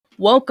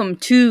Welcome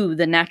to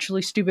the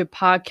Naturally Stupid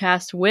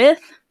podcast with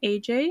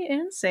AJ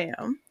and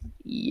Sam.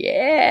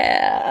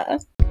 Yeah.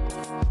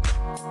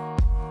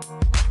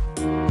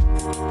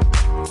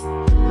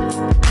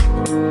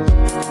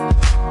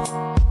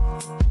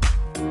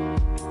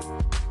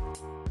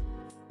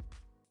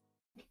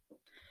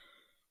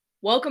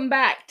 Welcome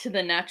back to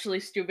the Naturally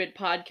Stupid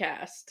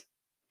podcast.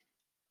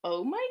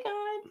 Oh my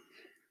god.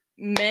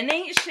 Men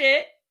ain't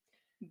shit.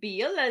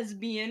 Be a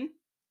lesbian.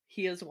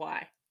 Here's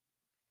why.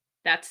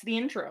 That's the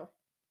intro.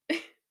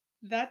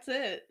 That's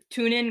it.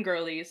 Tune in,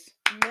 girlies.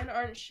 Men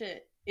aren't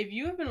shit. If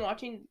you have been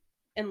watching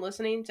and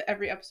listening to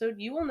every episode,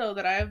 you will know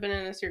that I have been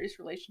in a serious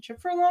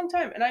relationship for a long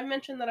time. And I've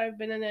mentioned that I've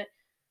been in it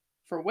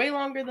for way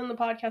longer than the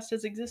podcast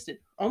has existed.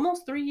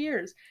 Almost 3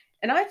 years.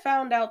 And I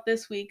found out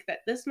this week that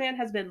this man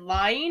has been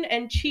lying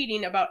and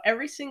cheating about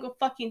every single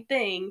fucking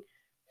thing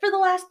for the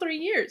last 3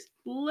 years.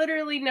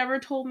 Literally never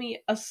told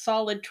me a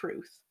solid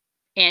truth.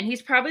 And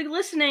he's probably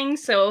listening,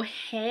 so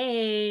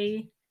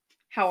hey.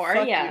 How are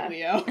ya? Fuck you,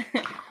 Leo.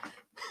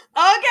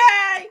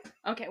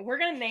 Okay, we're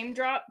gonna name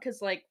drop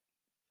because,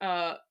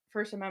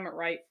 First Amendment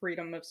right,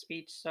 freedom of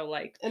speech, so,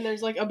 And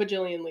there's, a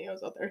bajillion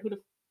Leos out there. Who'd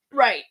have...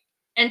 Right.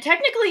 And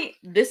technically,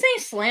 this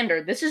ain't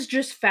slander. This is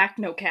just fact,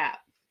 no cap.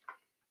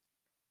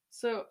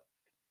 So...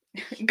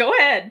 Go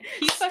ahead.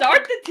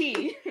 Start the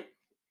tea.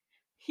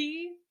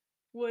 He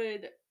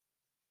would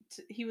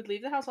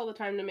leave the house all the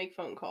time to make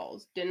phone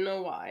calls. Didn't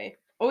know why.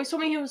 Always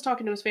told me he was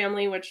talking to his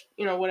family, which,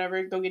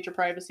 whatever. Go get your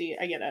privacy.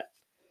 I get it.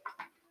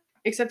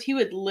 Except he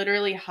would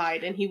literally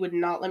hide, and he would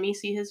not let me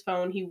see his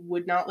phone. He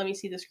would not let me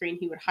see the screen.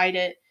 He would hide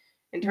it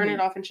and turn it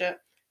off and shit.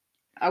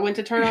 I went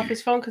to turn off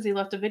his phone because he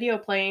left a video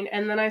playing,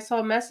 and then I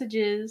saw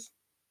messages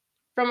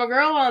from a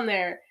girl on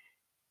there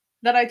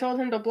that I told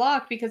him to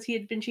block because he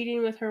had been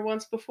cheating with her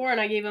once before, and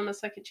I gave him a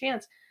second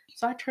chance.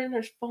 So I turned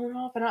his phone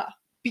off, and I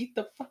beat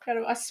the fuck out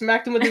of him. I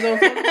smacked him with his own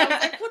phone. And I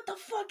was like, what the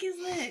fuck is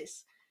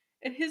this?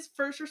 And his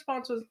first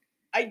response was,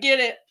 I get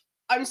it.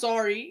 I'm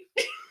sorry.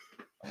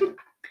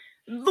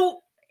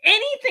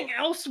 Anything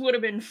else would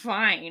have been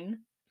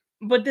fine.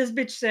 But this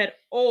bitch said,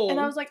 oh. And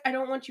I was like, I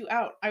don't want you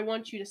out. I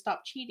want you to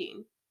stop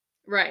cheating.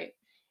 Right.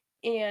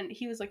 And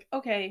he was like,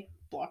 okay.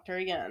 Blocked her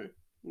again.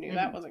 Knew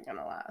that wasn't going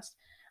to last.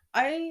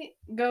 I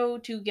go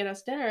to get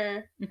us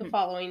dinner the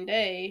following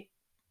day.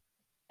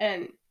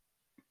 And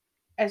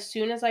as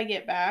soon as I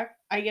get back,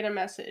 I get a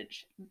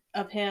message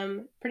of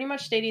him pretty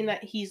much stating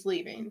that he's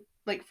leaving.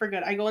 For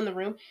good. I go in the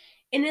room.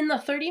 And in the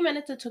 30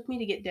 minutes it took me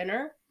to get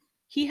dinner,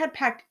 he had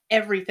packed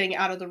everything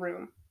out of the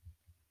room.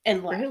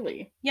 And left.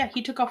 Really? Yeah,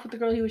 he took off with the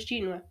girl he was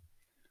cheating with.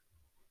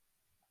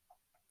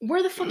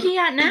 Where the fuck he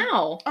at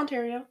now?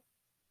 Ontario.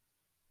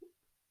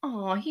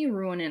 Oh, he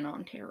ruining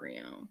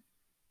Ontario.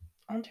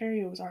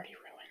 Ontario was already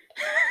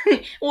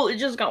ruined. Well, it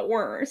just got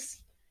worse.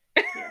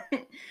 Yeah.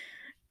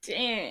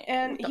 Damn.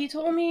 And he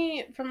told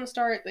me from the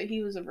start that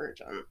he was a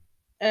virgin.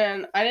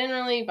 And I didn't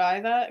really buy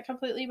that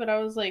completely, but I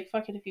was like,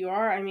 fuck it if you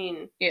are. I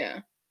mean...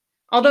 Yeah.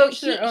 Although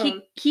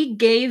he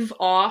gave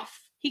off...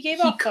 He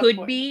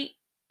could be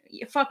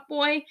a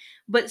fuckboy,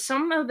 but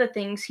some of the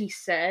things he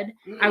said,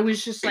 I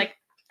was just like,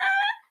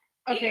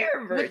 okay,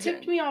 what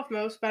tipped me off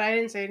most, but I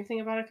didn't say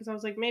anything about it because I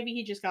was like, maybe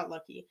he just got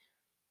lucky.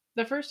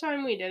 The first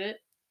time we did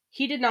it,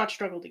 he did not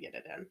struggle to get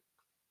it in.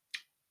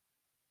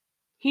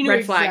 He knew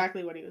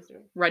exactly what he was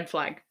doing. Red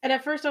flag. And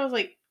at first I was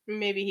like,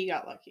 maybe he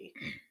got lucky.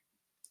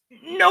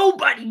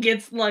 Nobody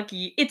gets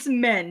lucky. It's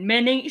men.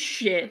 Men ain't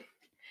shit.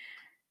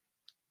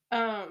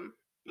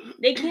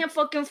 They can't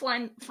fucking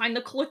find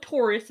the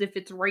clitoris if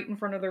it's right in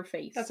front of their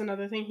face. That's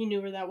another thing. He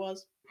knew where that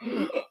was.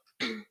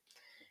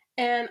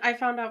 And I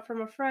found out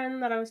from a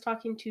friend that I was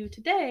talking to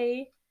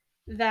today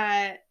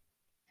that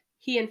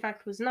he, in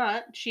fact, was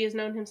not. She has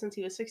known him since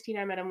he was 16.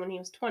 I met him when he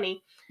was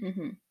 20.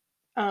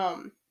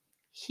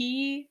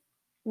 He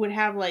would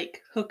have,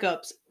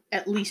 hookups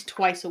at least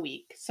twice a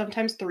week.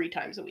 Sometimes 3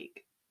 times a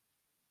week.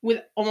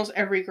 With almost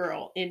every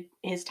girl in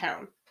his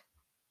town.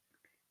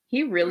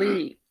 He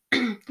really...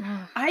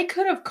 I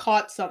could have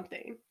caught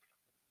something.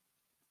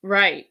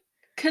 Right.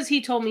 Because he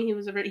told me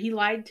he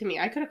lied to me.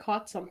 I could have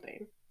caught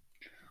something.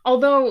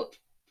 Although,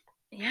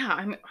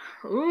 yeah,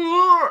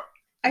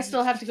 I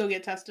still have to go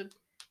get tested.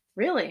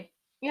 Really?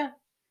 Yeah.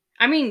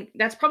 I mean,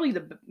 that's probably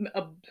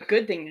a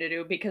good thing to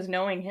do, because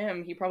knowing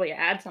him, he probably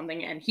had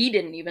something and he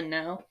didn't even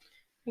know.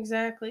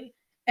 Exactly.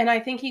 And I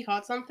think he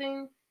caught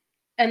something,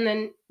 and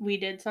then we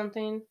did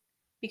something,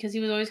 because he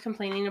was always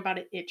complaining about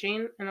it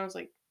itching, and I was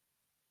like,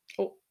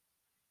 oh.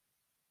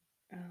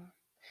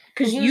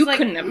 Because you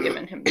couldn't have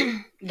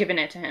given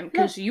it to him,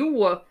 because you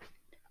were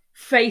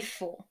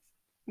faithful.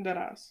 That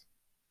ass.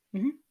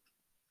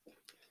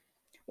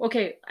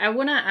 Okay, I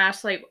want to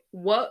ask,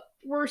 what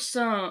were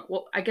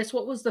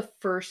what was the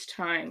first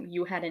time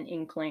you had an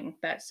inkling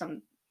that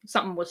something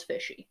was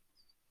fishy?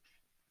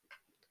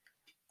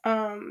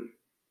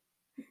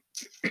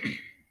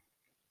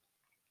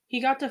 He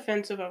got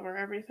defensive over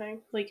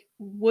everything. He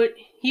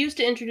used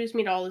to introduce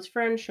me to all his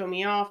friends, show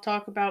me off,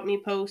 talk about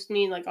me, post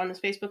me, on his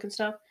Facebook and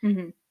stuff.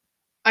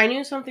 I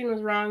knew something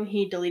was wrong.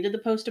 He deleted the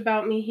post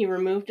about me. He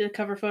removed a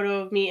cover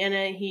photo of me in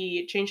it.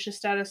 He changed his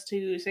status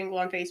to single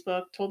on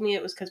Facebook. Told me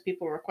it was because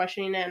people were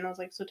questioning it, and I was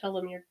like, "So tell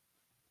them you're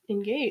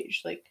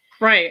engaged. Like,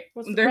 Right.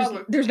 what's the There's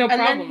problem?" no And then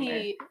problem there.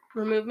 he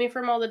removed me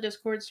from all the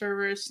Discord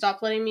servers.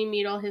 Stopped letting me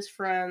meet all his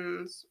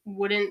friends.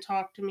 Wouldn't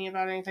talk to me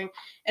about anything.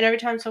 And every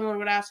time someone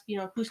would ask,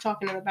 who's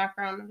talking in the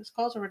background of his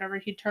calls or whatever,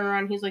 he'd turn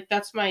around. He's like,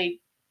 "That's my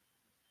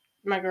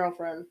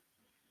girlfriend."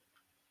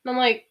 And I'm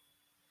like,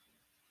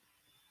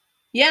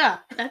 yeah.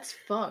 That's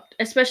fucked.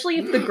 Especially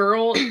if the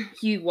girl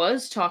he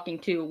was talking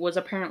to was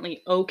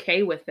apparently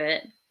okay with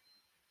it.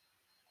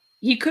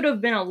 He could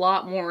have been a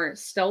lot more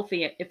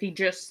stealthy if he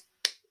just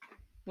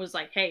was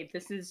like, "Hey,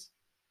 this is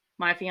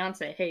my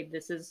fiance. Hey,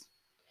 this is,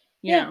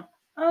 you know."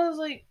 I was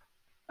like,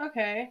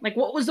 okay. Like,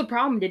 what was the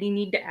problem? Did he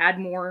need to add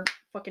more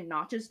fucking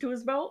notches to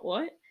his belt?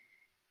 What?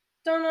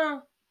 Don't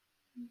know.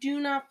 Do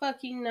not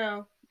fucking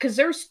know. Because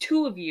there's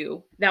 2 of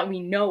you that we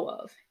know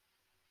of.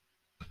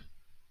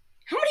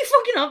 How many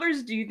fucking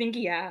others do you think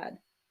he had?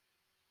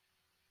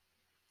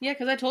 Yeah,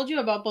 because I told you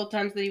about both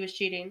times that he was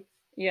cheating.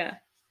 Yeah.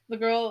 The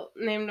girl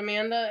named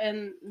Amanda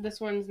and this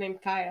one's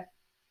named Kaya.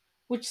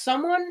 Which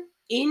someone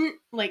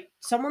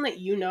that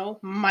you know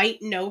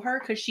might know her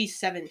because she's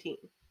 17.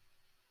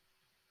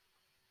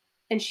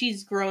 And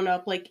she's grown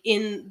up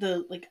in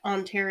the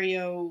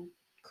Ontario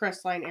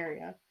Crestline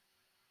area.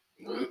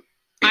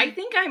 I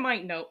think I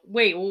might know.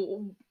 Wait,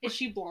 Is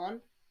she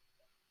blonde?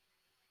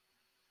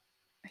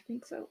 I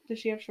think so. Does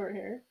she have short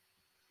hair?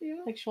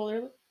 Yeah. Like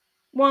shoulder?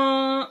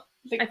 Well,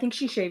 I think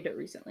she shaved it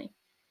recently.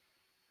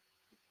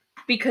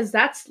 Because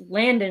that's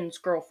Landon's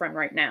girlfriend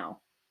right now.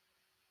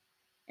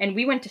 And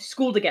we went to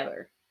school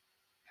together.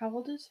 How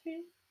old is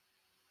she?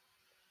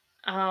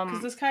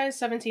 Because this Kaya is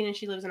 17 and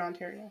she lives in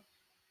Ontario.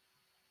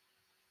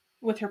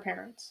 With her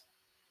parents.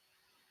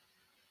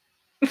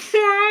 What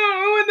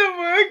the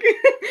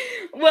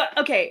fuck? Well,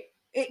 okay.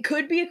 It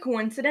could be a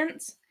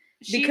coincidence.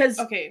 Because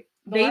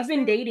they've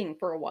been dating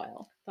for a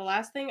while. The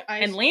last thing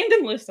And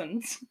Landon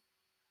listens.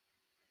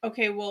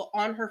 Okay, well,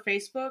 on her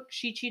Facebook,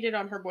 she cheated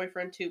on her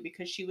boyfriend too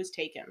because she was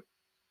taken.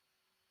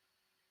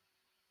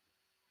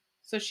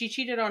 So she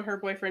cheated on her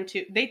boyfriend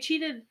too.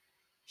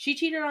 She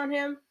cheated on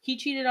him, he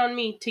cheated on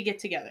me to get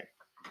together.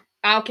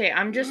 Okay,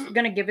 I'm just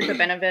gonna give it the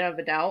benefit of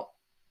a doubt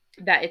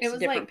that it's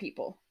different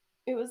people.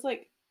 It was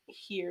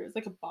here. It's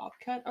like a bob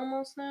cut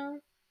almost now.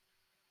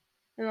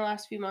 In the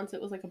last few months,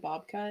 it was like a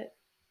bob cut.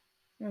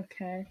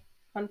 Okay.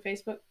 On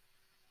Facebook.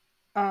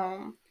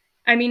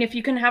 I mean, if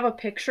you can have a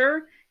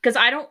picture, because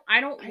I don't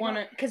want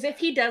to. Because if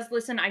he does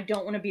listen, I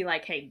don't want to be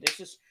like, "Hey,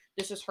 this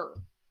is her."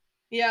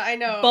 Yeah, I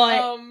know.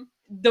 But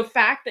the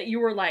fact that you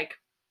were like,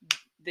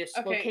 this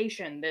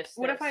location, this.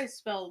 What if I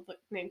spelled the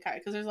name Kai?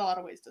 Because there's a lot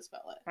of ways to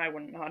spell it. I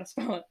wouldn't know how to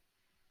spell it.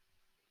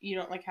 You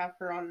don't have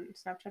her on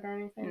Snapchat or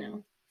anything?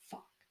 No.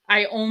 Fuck.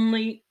 I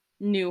only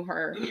knew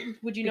her.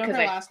 Would you know her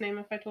last name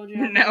if I told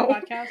you on the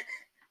podcast?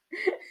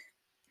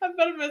 I'm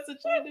gonna message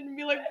Landon and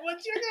be like,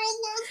 "What's your girl's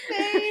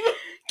last name?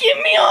 Give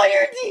me all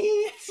your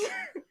deeds."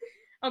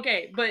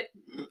 Okay, but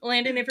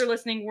Landon, if you're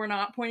listening, we're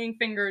not pointing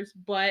fingers,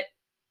 but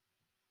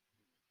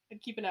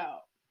keep it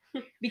out.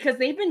 Because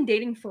they've been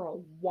dating for a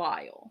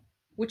while,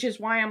 which is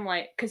why I'm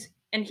like,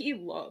 and he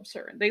loves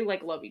her. They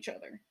love each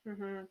other.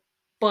 Mm-hmm.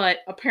 But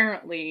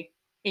apparently,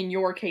 in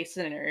your case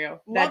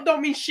scenario, love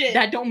don't mean shit.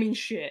 That don't mean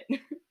shit.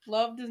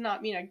 Love does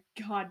not mean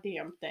a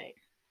goddamn thing.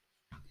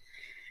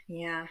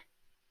 Yeah.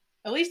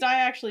 At least I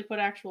actually put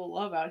actual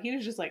love out. He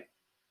was just like,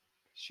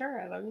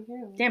 "Sure, I love you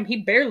too." Damn, he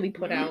barely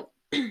put out.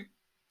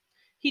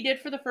 He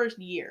did for the first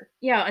year.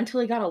 Yeah, until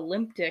he got a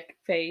limp dick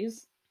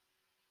phase.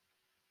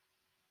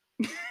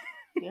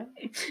 Yeah.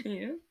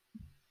 Yeah. Do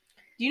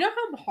you know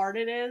how hard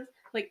it is?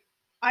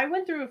 I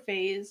went through a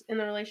phase in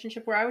the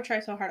relationship where I would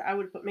try so hard. I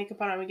would put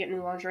makeup on. I would get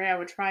new lingerie. I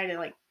would try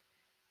to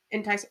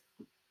entice.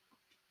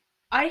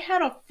 I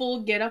had a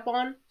full get up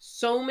on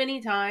so many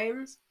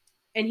times,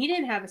 and he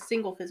didn't have a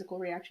single physical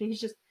reaction.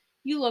 He's just,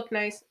 "You look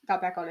nice,"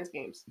 got back on his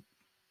games.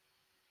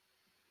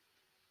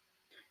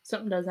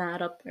 Something doesn't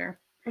add up there.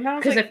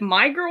 Because if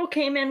my girl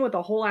came in with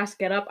a whole ass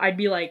get up, I'd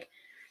be like,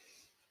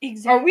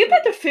 exactly. Are we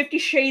about to 50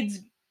 Shades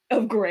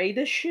of Grey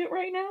this shit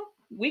right now?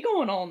 We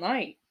going all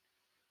night.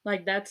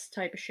 That's the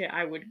type of shit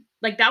I would...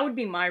 that would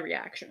be my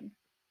reaction.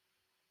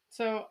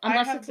 So,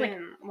 unless I have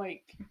been,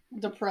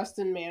 depressed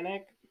and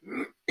manic,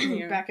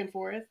 back and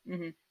forth.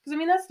 Because,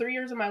 that's 3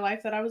 years of my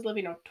life that I was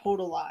living a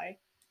total lie.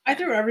 I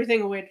threw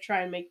everything away to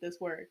try and make this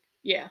work.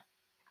 Yeah.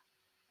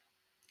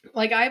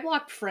 I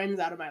blocked friends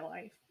out of my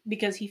life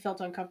because he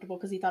felt uncomfortable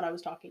because he thought I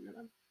was talking to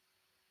them.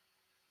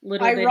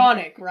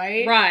 Ironic,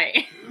 right?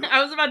 Right.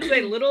 I was about to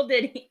say, little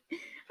did he...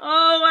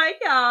 Oh my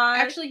god.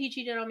 Actually, he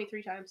cheated on me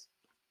 3 times.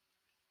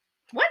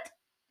 What?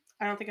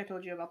 I don't think I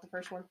told you about the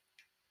first one.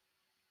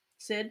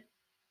 Sid.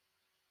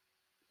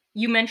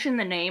 You mentioned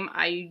the name.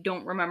 I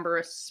don't remember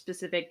a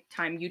specific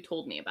time you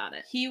told me about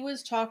it. He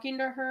was talking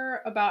to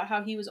her about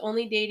how he was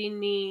only dating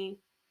me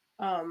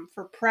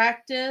for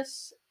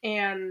practice,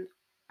 and...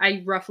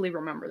 I roughly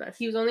remember this.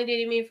 He was only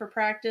dating me for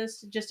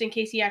practice, just in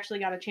case he actually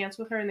got a chance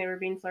with her and they were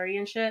being flirty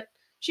and shit.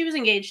 She was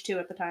engaged too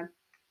at the time.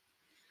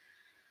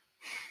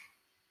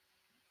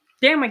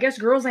 Damn, I guess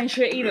girls ain't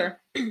shit either.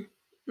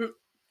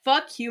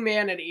 Fuck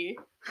humanity.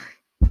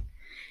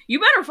 You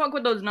better fuck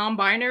with those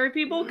non-binary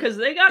people, because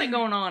they got it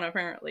going on,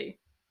 apparently.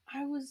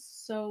 I was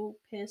so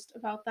pissed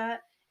about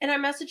that. And I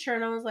messaged her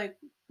and I was like,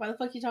 why the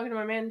fuck are you talking to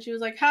my man? And she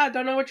was like, ha,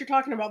 don't know what you're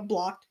talking about,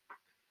 blocked.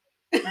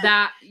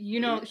 That,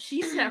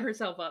 she set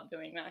herself up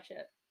doing that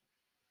shit.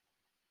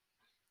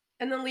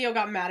 And then Leo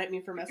got mad at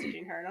me for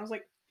messaging her. And I was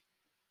like,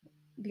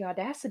 the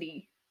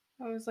audacity.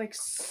 I was like,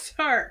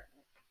 sir.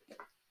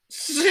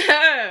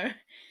 Sir.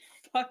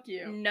 Fuck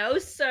you. No,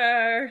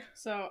 sir.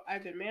 So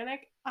I've been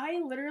manic.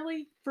 I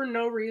literally, for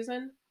no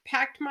reason,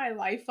 packed my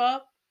life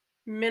up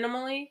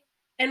minimally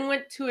and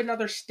went to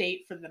another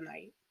state for the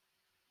night.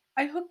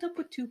 I hooked up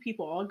with 2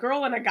 people, a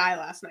girl and a guy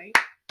last night.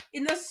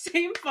 In the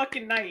same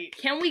fucking night.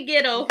 Can we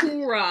get a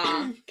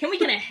hoorah? Can we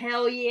get a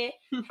hell yeah?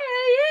 Hell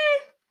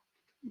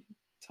yeah.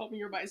 Tell me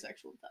you're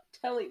bisexual without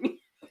telling me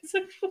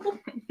you're bisexual.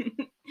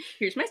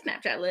 Here's my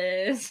Snapchat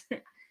list.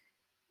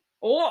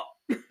 Oh.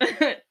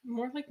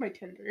 More like my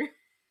Tinder.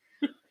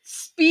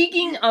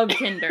 Speaking of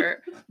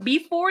Tinder,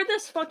 before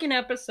this fucking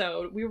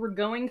episode, we were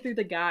going through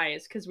the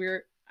guys because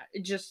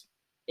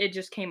it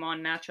just came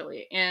on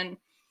naturally, and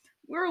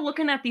we were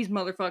looking at these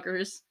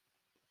motherfuckers,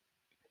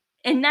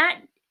 and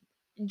that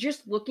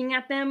just looking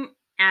at them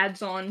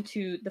adds on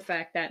to the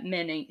fact that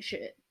men ain't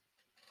shit.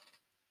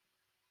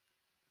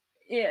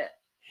 Yeah.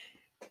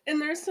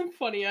 And there's some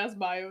funny ass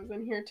bios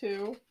in here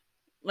too.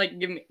 Like,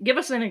 give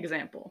us an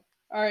example.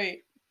 All right.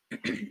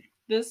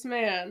 This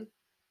man.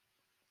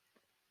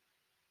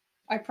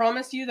 I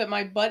promise you that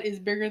my butt is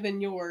bigger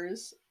than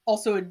yours.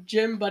 Also, a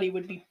gym buddy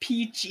would be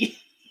peachy.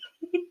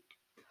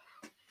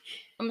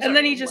 And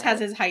then he just has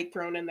his height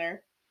thrown in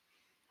there.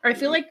 I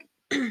feel like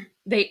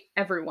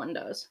everyone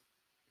does.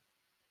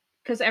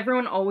 Because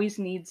everyone always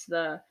needs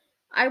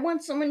I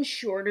want someone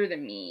shorter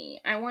than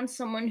me. I want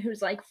someone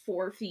who's like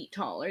 4 feet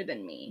taller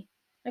than me.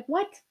 Like,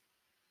 what?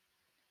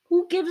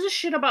 Who gives a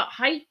shit about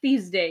height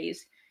these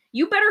days?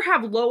 You better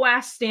have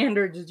low-ass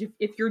standards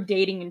if you're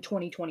dating in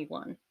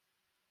 2021.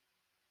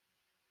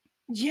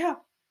 Yeah.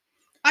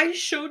 I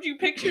showed you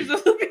pictures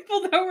of the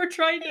people that were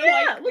trying to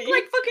look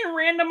like fucking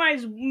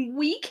randomized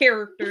Wii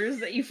characters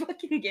that you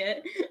fucking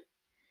get.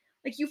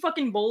 Like, you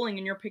fucking bowling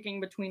and you're picking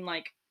between,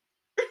 like,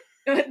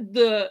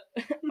 the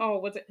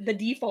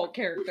default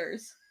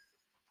characters.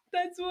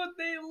 That's what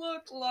they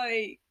look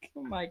like.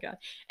 Oh my god.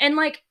 And,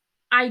 like,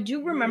 I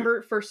do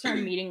remember first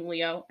time meeting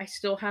Leo, I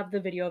still have the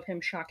video of him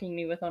shocking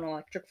me with an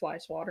electric fly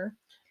swatter.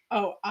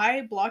 Oh,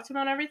 I blocked him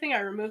on everything. I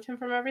removed him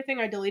from everything.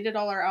 I deleted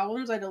all our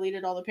albums. I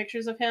deleted all the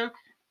pictures of him.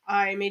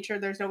 I made sure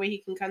there's no way he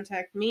can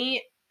contact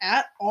me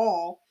at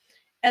all.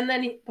 And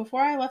then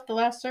before I left the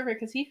last server,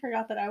 because he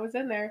forgot that I was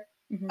in there,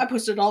 I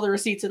posted all the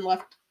receipts and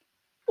left.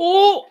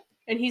 Oh!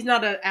 And he's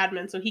not an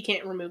admin, so he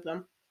can't remove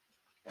them.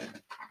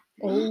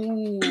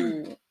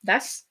 Oh,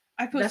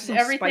 I posted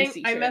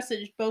everything. I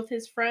messaged both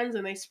his friends,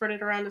 and they spread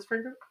it around his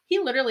friend group. He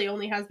literally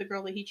only has the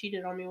girl that he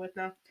cheated on me with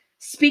now.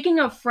 Speaking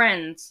of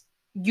friends,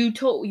 you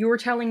were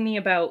telling me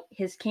about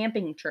his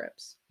camping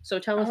trips. So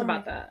tell us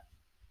about that.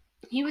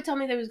 He would tell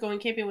me that he was going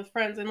camping with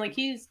friends, and like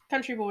he's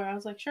country boy. I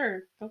was like,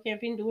 sure, go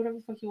camping, do whatever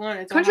the fuck you want.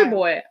 It's country Ohio.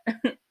 Boy.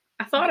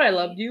 I thought I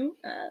loved you.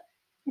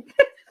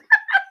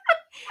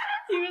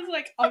 He was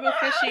like, I'll go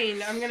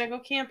fishing. I'm gonna go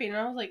camping, and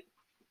I was like,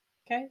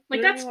 okay,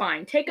 like that's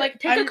fine. Take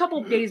a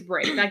couple days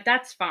break. Like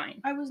that's fine.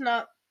 I was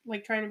not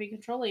like trying to be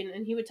controlling,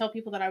 and he would tell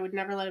people that I would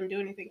never let him do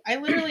anything. I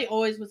literally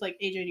always was like,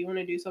 AJ, do you want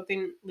to do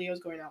something?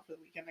 Leo's going out for the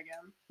weekend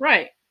again.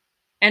 Right.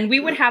 And we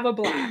would have a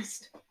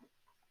blast.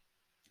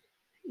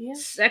 Yeah.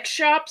 Sex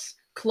shops,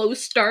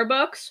 closed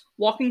Starbucks,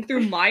 walking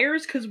through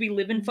Myers because we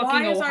live in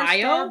fucking Ohio. Why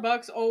is our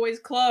Starbucks always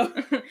closed?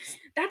 That's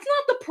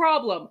not the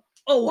problem.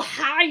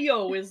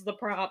 Ohio is the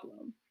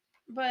problem.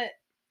 But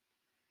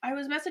I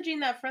was messaging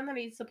that friend that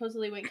he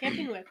supposedly went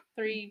camping with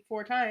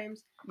 3-4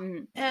 times.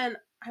 And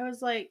I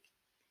was like,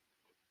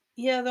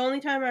 yeah, the only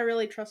time I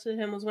really trusted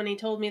him was when he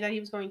told me that he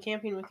was going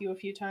camping with you a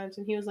few times.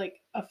 And he was like,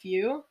 a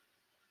few?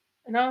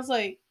 And I was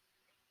like,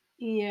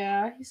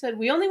 yeah. He said,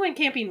 we only went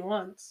camping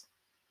once.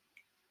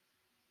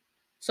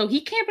 So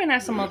he camping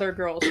at some other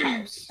girl's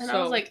house. And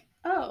I was like,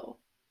 oh,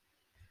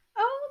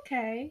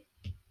 okay.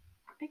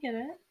 I get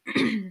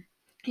it.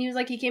 He was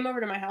like, he came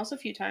over to my house a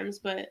few times,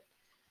 but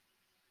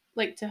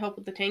like to help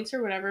with the tanks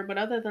or whatever. But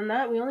other than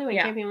that, we only went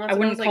camping once. I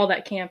wouldn't call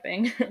that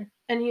camping.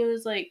 And he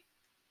was like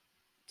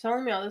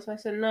telling me all this. I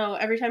said, no,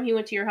 every time he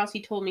went to your house,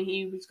 he told me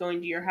he was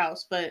going to your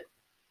house, but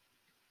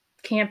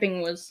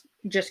camping was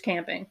just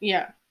camping.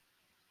 Yeah.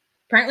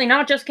 Apparently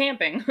not just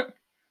camping.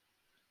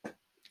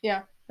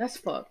 Yeah. That's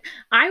fucked.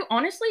 I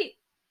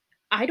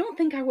don't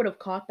think I would have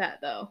caught that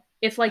though.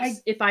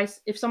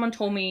 If someone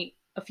told me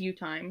a few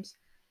times,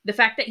 the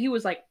fact that he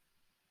was like,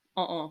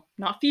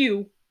 not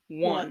few,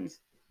 once.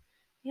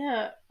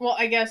 Yeah. Well,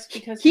 I guess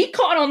because he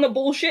caught on the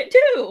bullshit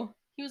too.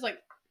 He was like,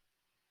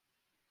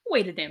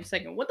 wait a damn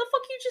second. What the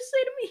fuck you just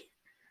say to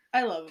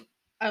me?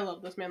 I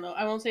love this man though.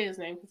 I won't say his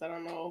name because I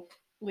don't know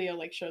Leo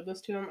like showed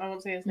this to him. I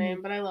won't say his Mhm.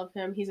 name, but I love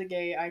him. He's a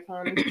gay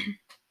icon.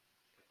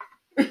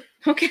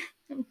 Okay.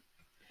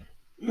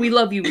 We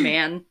love you,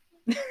 man.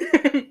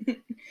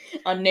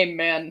 Unnamed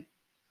man.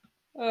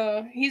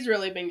 He's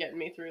really been getting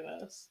me through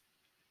this.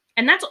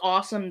 And that's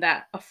awesome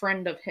that a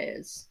friend of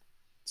his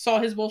Saw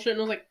his bullshit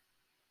and was like,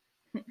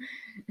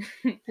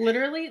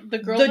 literally the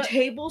girl. The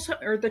tables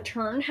or the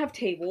turn have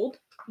tabled.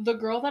 The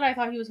girl that I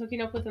thought he was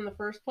hooking up with in the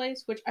first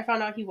place, which I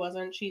found out he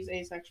wasn't. She's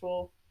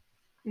asexual.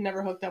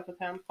 Never hooked up with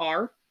him.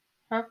 R.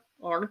 Huh?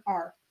 R.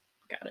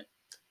 Got it.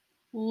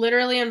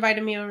 Literally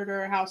invited me over to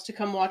her house to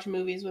come watch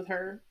movies with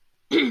her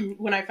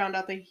when I found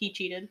out that he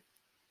cheated.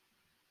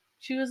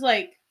 She was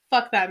like,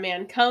 fuck that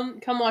man. Come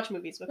watch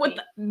movies with me.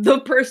 The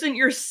person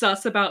you're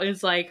sus about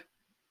is like,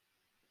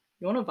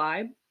 you want a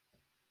vibe?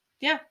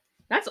 Yeah.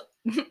 That's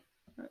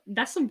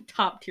some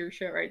top tier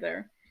shit right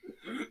there.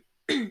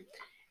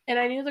 And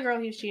I knew the girl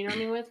he was cheating on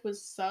me with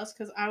was sus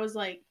because I was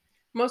like,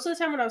 most of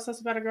the time when I was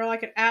sus about a girl, I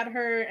could add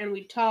her and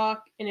we'd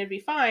talk and it'd be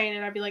fine.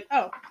 And I'd be like,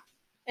 oh.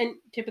 And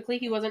typically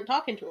he wasn't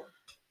talking to her.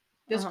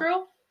 This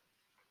girl,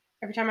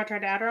 every time I tried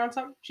to add her on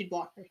something, she'd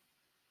block me.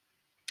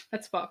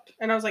 That's fucked.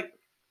 And I was like,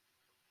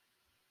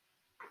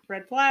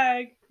 red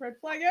flag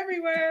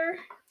everywhere.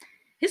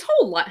 His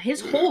whole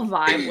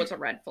vibe was a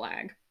red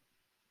flag.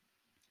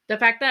 The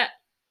fact that,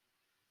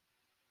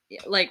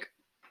 like,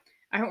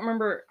 I don't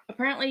remember.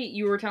 Apparently,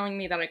 you were telling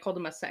me that I called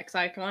him a sex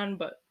icon,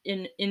 but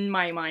in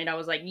my mind, I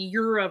was like,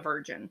 "You're a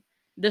virgin."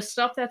 The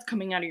stuff that's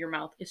coming out of your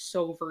mouth is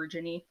so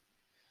virgin-y.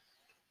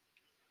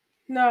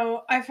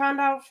 No, I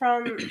found out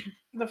from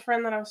the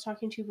friend that I was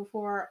talking to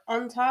before.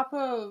 On top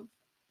of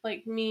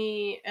like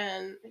me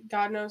and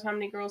God knows how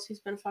many girls he's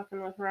been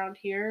fucking with around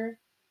here,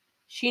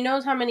 she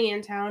knows how many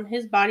in town.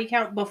 His body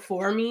count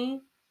before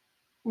me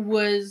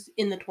was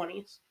in the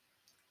 20s.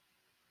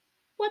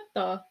 What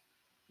the?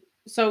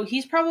 So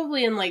he's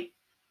probably in like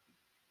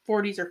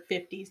 40s or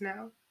 50s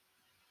now.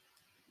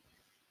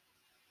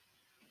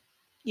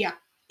 Yeah,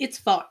 it's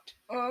fucked.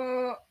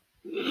 Do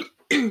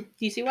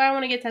you see why I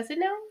want to get tested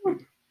now?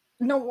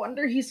 No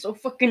wonder he's so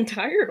fucking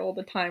tired all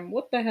the time.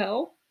 What the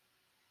hell?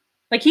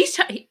 Like,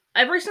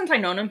 ever since I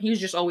known him, he was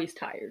just always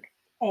tired.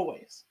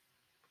 Always.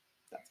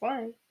 That's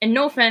fine. And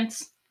no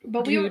offense,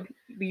 but dude,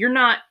 you're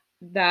not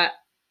that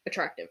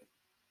attractive.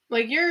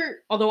 Like, you're...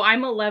 Although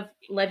I'm a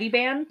Levy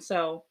ban,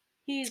 so...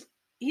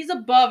 He's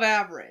above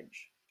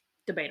average.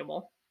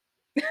 Debatable.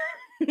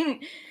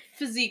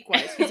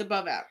 Physique-wise, he's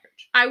above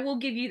average. I will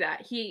give you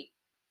that.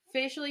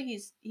 Facially,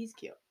 he's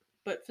cute.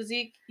 But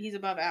physique, he's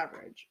above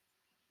average.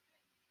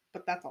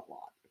 But that's a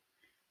lot.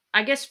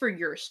 I guess for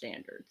your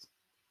standards.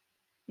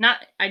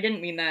 I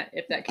didn't mean that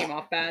if that came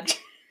off bad.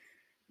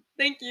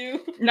 Thank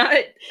you.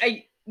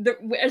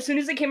 As soon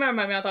as it came out of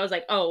my mouth, I was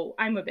like, oh,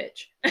 I'm a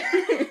bitch.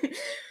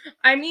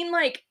 I mean,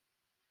 like,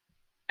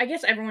 I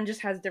guess everyone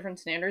just has different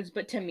standards,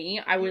 but to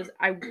me,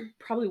 I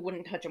probably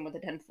wouldn't touch him with a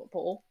 10-foot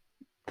pole.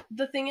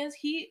 The thing is,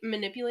 he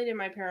manipulated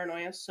my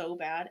paranoia so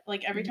bad.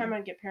 Like, every time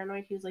I'd get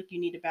paranoid, he was like,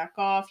 you need to back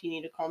off, you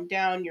need to calm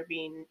down, you're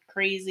being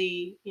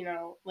crazy, you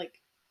know,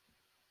 like,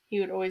 he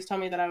would always tell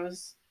me that I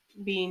was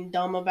being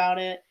dumb about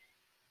it.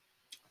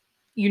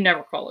 You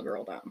never call a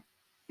girl dumb.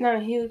 No,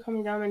 he would call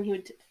me dumb, and he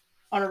would,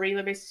 on a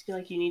regular basis, be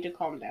like, you need to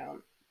calm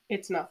down.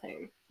 It's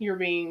nothing. You're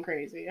being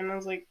crazy. And I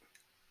was like...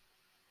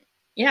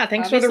 Yeah,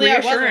 thanks for the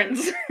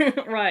reassurance.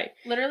 Right.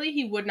 Literally,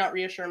 he would not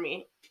reassure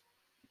me.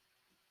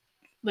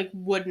 Like,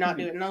 would not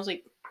do it. And I was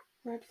like,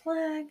 red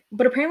flag.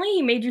 But apparently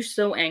he made you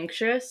so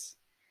anxious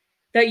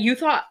that you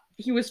thought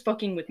he was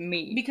fucking with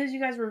me. Because you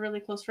guys were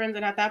really close friends,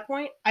 and at that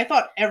point, I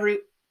thought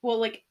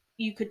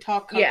you could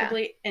talk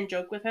comfortably and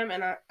joke with him,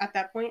 and at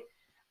that point,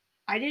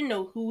 I didn't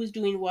know who was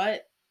doing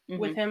what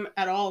with him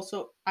at all,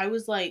 so I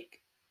was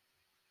like,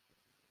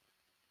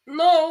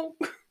 no!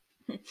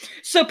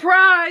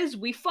 Surprise!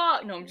 We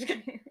fought! No, I'm just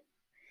kidding.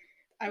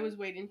 I was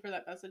waiting for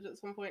that message at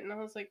some point, and I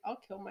was like,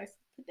 I'll kill myself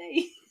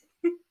today.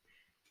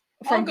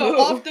 I'll go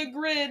off the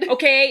grid.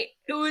 Okay,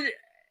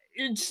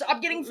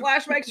 stop getting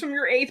flashbacks from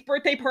your 8th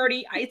birthday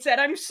party. I said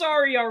I'm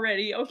sorry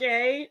already,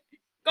 okay?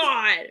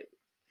 God!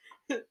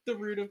 The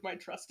root of my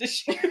trust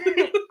issue.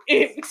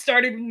 It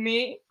started with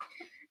me.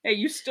 Hey,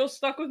 you still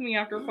stuck with me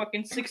after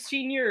fucking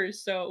 16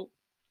 years, so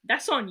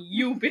that's on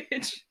you,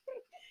 bitch.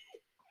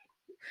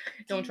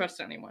 Don't trust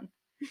anyone.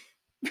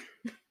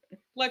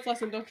 Life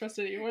lesson, don't trust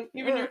anyone.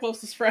 Even your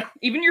closest friend.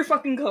 Even your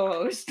fucking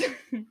co-host.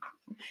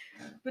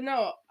 But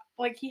no,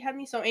 like, he had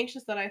me so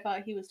anxious that I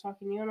thought he was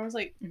talking to you, and I was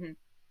like,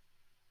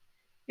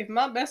 if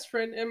my best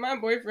friend and my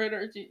boyfriend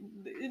are...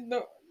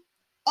 No,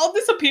 I'll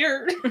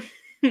disappear.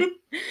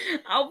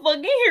 I'll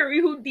fucking Harry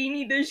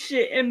Houdini this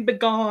shit and be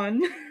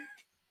gone.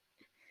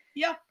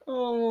 Yeah.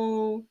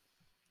 Oh.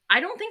 I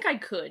don't think I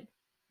could.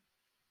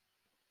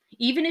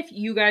 Even if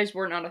you guys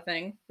were not a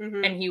thing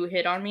and he would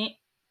hit on me,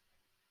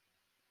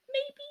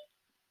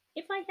 maybe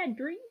if I had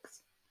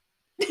drinks.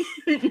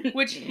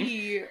 Which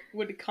he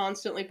would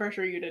constantly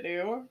pressure you to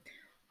do.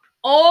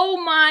 Oh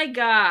my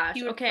gosh.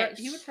 He would okay.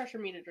 He would pressure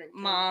me to drink.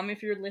 Mom,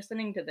 if you're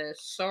listening to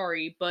this,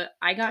 sorry, but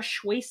I got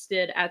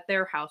wasted at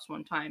their house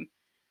one time.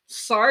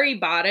 Sorry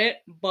about it,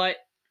 but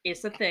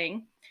it's a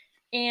thing.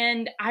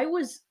 And I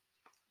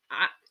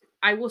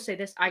will say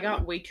this, I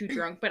got way too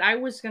drunk, but I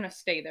was gonna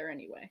stay there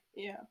anyway.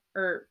 Yeah.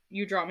 Or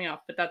you dropped me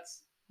off, but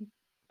that's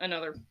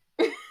another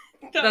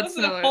That was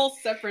a whole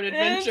separate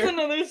adventure. That's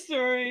another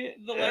story.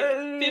 The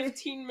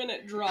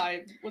 15-minute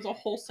drive was a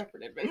whole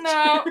separate adventure.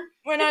 No,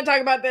 we're not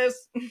talking about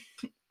this.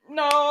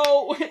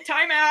 No,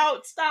 time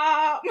out,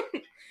 stop.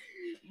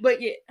 But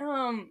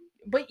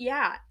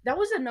yeah, that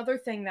was another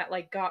thing that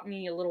like got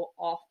me a little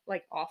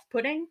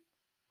off-putting,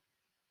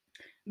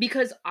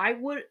 because I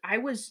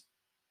was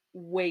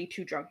way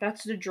too drunk.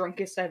 That's the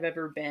drunkest I've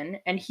ever been,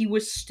 and he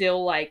was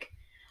still like,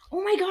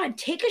 "Oh my god,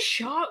 take a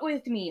shot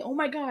with me. Oh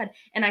my god."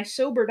 And I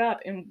sobered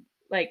up, and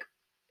like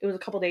it was a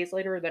couple days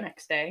later or the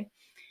next day,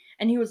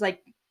 and he was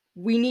like,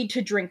 "We need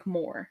to drink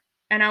more."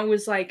 And I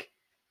was like,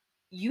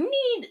 "You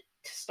need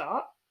to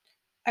stop."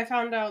 I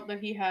found out that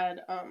he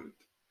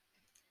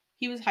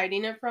was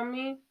hiding it from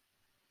me.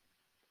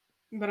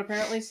 But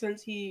apparently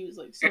since he was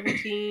like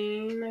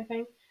 17, I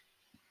think,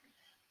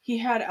 he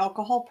had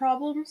alcohol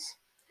problems.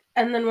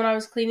 And then when I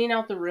was cleaning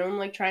out the room,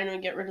 like trying to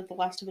get rid of the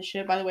last of his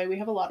shit, by the way, we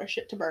have a lot of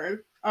shit to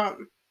burn.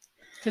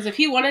 Because if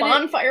he wanted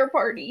bonfire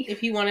party. If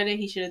he wanted it,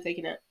 he should have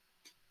taken it.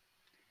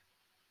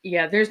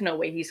 Yeah, there's no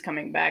way he's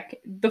coming back.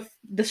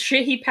 The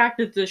shit he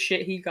packed is the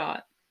shit he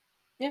got.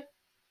 Yeah.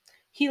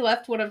 He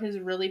left one of his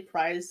really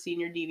prized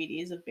senior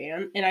DVDs of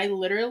band, and I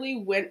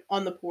literally went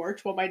on the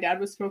porch while my dad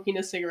was smoking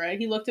a cigarette.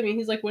 He looked at me,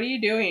 he's like, "What are you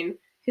doing?"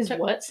 His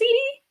what CD?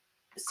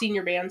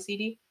 Senior band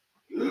CD.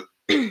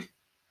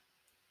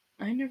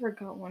 I never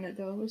got one of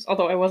those.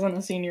 Although I wasn't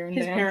a senior in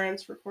His band.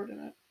 parents recorded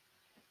it.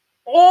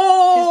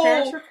 Oh! His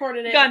parents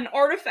recorded it. Got an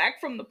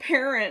artifact from the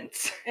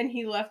parents. And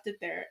he left it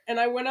there. And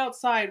I went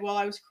outside while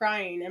I was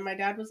crying, and my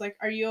dad was like,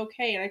 "Are you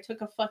okay?" And I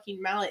took a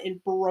fucking mallet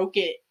and broke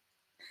it.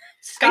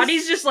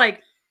 Scotty's just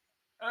like,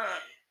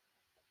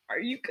 are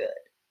you good?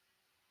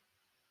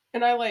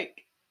 And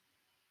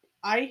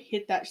I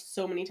hit that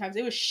so many times.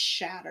 It was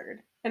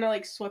shattered. And I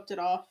like swept it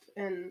off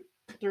and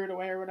threw it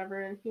away or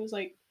whatever. And he was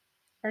like,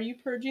 "Are you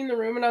purging the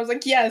room?" And I was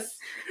like, "Yes."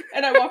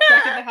 And I walked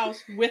back in the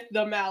house with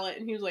the mallet,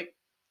 and he was like,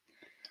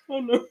 "Oh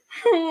no."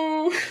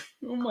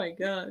 Oh my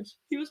gosh.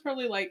 He was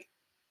probably like,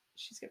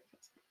 "She's gonna kill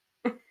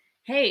someone."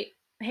 Hey,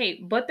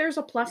 but there's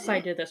a plus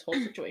side to this whole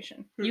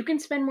situation. You can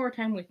spend more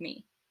time with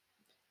me.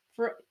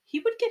 He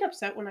would get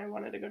upset when I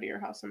wanted to go to your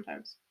house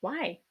sometimes.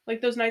 Why?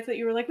 Like those nights that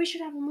you were like, "We should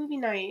have a movie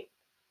night."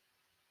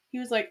 He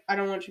was like, "I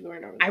don't want you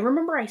going over there." I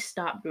remember I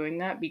stopped doing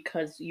that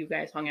because you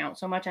guys hung out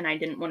so much, and I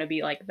didn't want to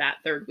be like that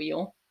third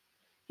wheel.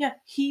 Yeah,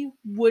 he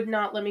would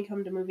not let me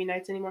come to movie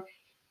nights anymore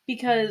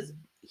because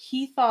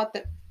he thought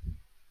that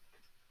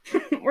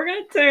we're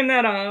gonna turn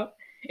that off.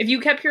 If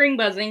you kept hearing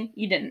buzzing,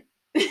 you didn't.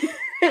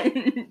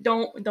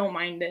 Don't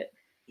mind it.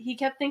 He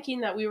kept thinking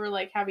that we were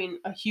like having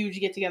a huge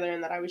get together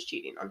and that I was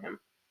cheating on him.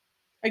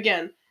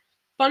 Again,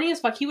 funny as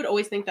fuck, he would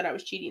always think that I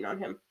was cheating on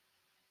him.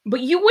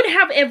 But you would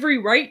have every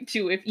right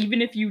to, even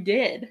if you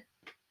did.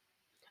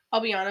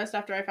 I'll be honest,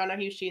 after I found out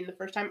he was cheating the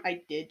first time,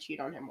 I did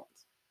cheat on him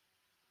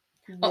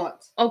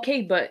once.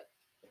 Okay, but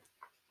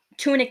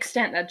to an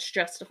extent, that's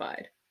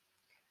justified.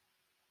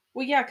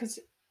 Well, yeah, because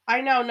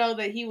I now know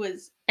that he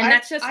was... And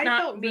that's just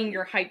not being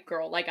your hype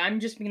girl. Like, I'm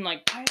just being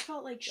like... I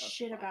felt like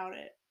shit about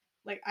it.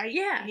 Like, I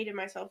hated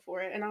myself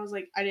for it, and I was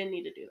like, I didn't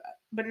need to do that.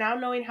 But now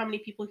knowing how many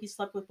people he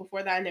slept with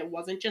before that, and it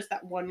wasn't just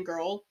that one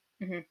girl,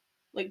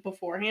 like,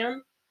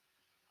 beforehand,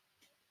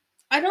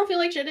 I don't feel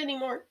like shit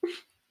anymore.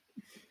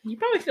 You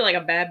probably feel like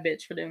a bad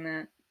bitch for doing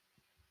that.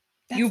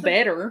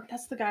 Better.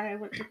 That's the guy I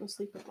went to go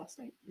sleep with last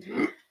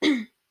night.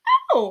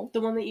 Oh!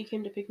 The one that you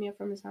came to pick me up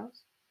from his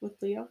house with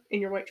Leo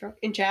in your white truck.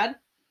 And Chad.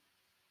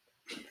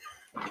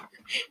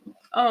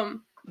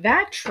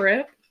 That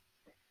trip,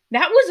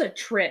 that was a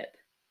trip.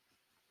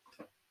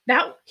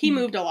 He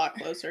moved a lot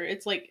closer.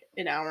 It's like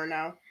an hour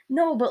now.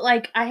 No, but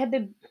like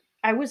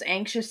I was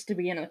anxious to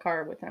be in the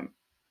car with him.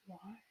 Why?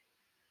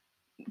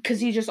 Because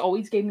he just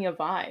always gave me a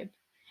vibe.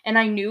 And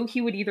I knew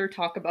he would either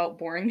talk about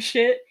boring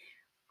shit,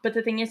 but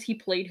the thing is he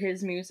played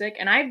his music.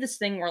 And I have this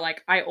thing where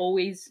like I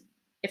always,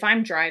 if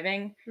I'm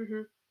driving,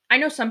 I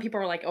know some people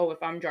are like, "Oh,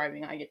 if I'm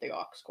driving, I get the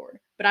aux cord."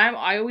 But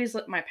I always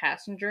let my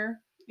passenger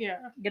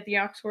get the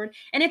aux cord.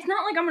 And it's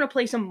not like I'm going to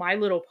play some My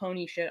Little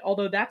Pony shit,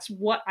 although that's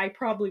what I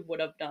probably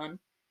would have done.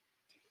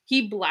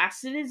 He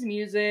blasted his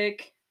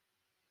music.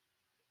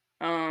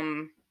 He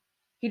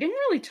didn't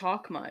really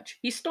talk much.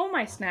 He stole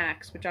my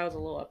snacks, which I was a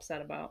little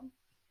upset about.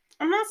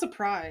 I'm not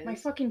surprised. My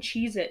fucking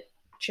Cheez-It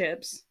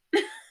chips.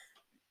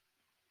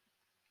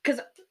 Cause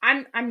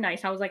I'm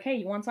nice. I was like, "Hey,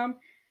 you want some?"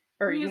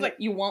 Or he was like,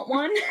 "You want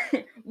one?"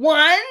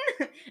 One?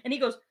 And he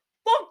goes,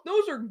 "Fuck,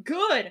 those are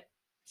good."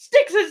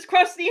 Sticks his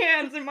crusty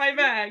hands in my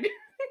bag.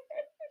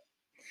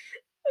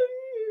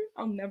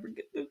 I'll never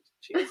get those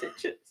Cheez-It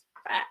chips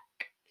back.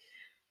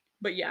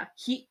 But yeah,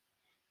 he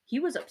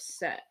was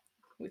upset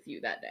with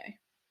you that day.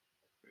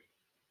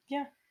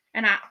 Yeah.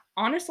 And I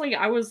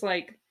was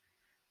like,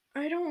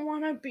 I don't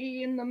want to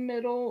be in the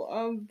middle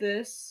of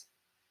this.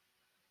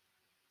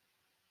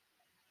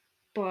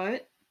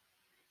 But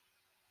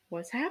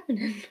what's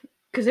happening?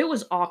 Because it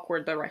was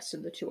awkward the rest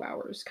of the 2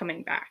 hours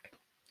coming back.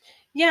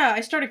 Yeah,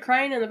 I started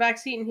crying in the back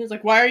seat, and he was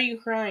like, "Why are you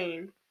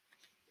crying?"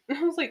 And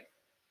I was like,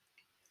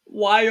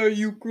 Why are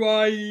you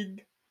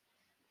crying?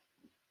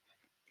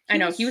 I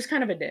know, he was was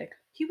kind of a dick.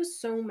 he was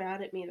so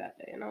mad at me that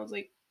day, and I was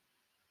like,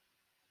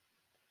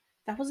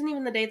 that wasn't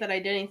even the day that I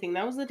did anything.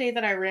 That was the day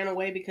that I ran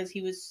away because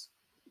he was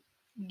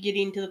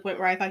getting to the point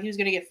where I thought he was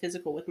going to get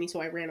physical with me,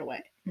 so I ran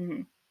away.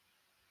 Mm-hmm.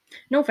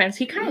 No offense,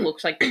 he kind of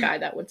looks like the guy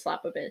that would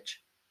slap a bitch.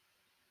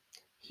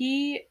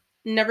 He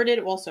never did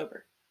it while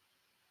sober.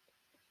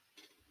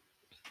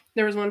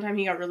 There was one time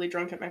he got really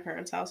drunk at my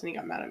parents' house and he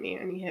got mad at me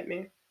and he hit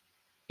me.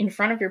 In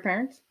front of your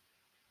parents?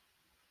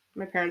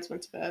 My parents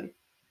went to bed.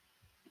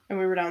 And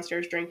we were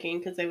downstairs drinking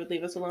because they would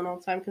leave us alone all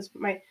the time. Because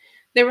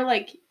they were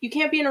like, you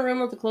can't be in a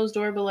room with a closed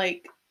door, but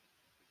like,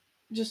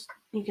 just,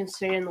 you can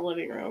stay in the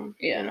living room.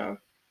 Yeah. You know?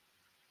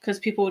 Because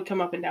people would come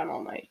up and down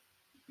all night.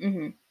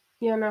 Mm-hmm.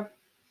 Yeah, no.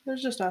 It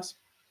was just us.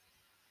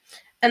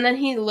 And then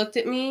he looked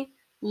at me,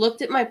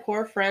 looked at my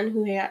poor friend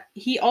who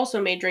he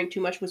also made drink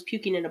too much, was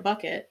puking in a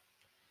bucket,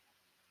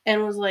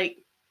 and was like,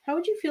 how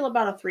would you feel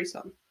about a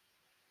threesome?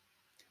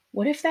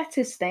 What if that's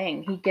his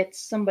thing? He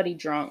gets somebody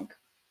drunk.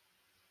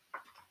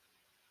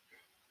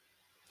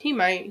 He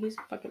might. He's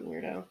a fucking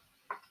weirdo.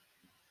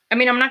 I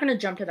mean, I'm not going to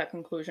jump to that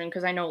conclusion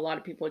because I know a lot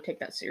of people would take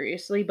that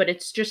seriously, but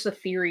it's just a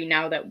theory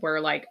now that we're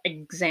like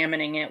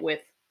examining it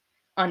with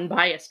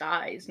unbiased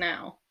eyes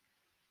now.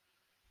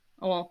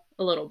 Well,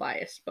 a little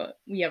biased, but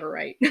we have a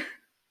right.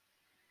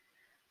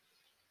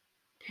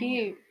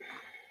 He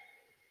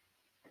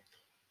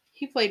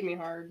played me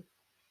hard.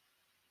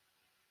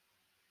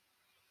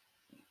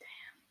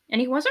 And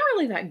he wasn't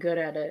really that good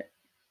at it.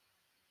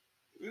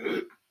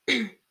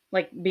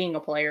 Like being a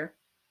player.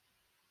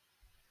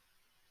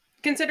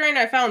 Considering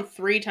I found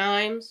 3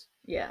 times.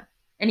 Yeah.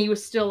 And he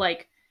was still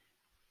like,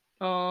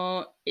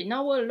 it's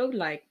not what it looked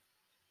like.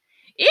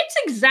 It's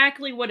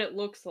exactly what it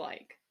looks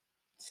like.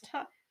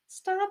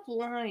 Stop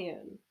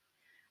lying.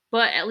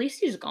 But at least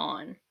he's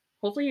gone.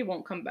 Hopefully he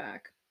won't come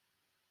back.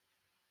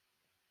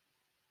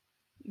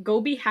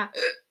 Go be happy.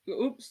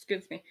 Oops,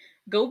 excuse me.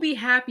 Go be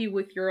happy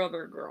with your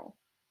other girl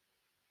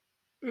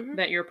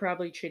that you're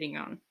probably cheating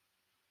on.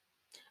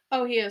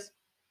 Oh, he is.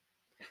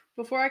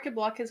 Before I could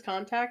block his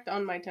contact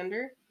on my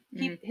Tinder,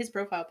 his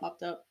profile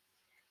popped up.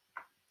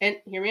 And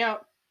hear me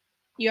out.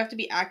 You have to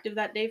be active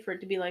that day for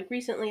it to be like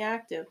recently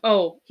active.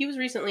 Oh, he was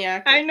recently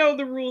active. I know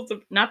the rules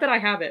of. Not that I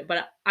have it,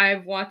 but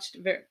I've watched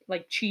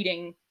like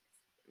cheating,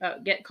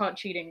 get caught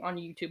cheating on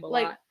YouTube a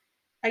lot.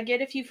 I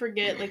get if you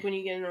forget, like when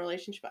you get in a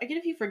relationship. I get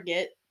if you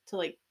forget to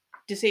like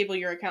disable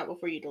your account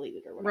before you delete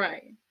it or whatever.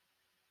 Right.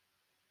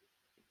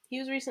 He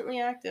was recently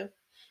active,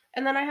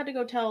 and then I had to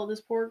go tell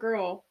this poor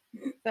girl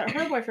that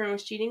her boyfriend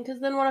was cheating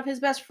because then one of his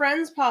best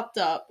friends popped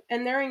up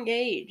and they're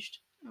engaged.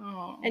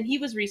 Oh. And he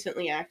was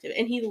recently active,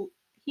 and he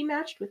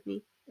matched with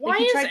me. Why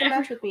he tried to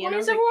match with me. Why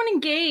is everyone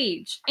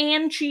engaged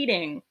and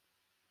cheating?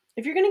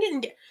 If you're gonna get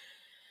engaged,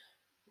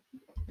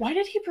 why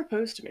did he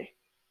propose to me?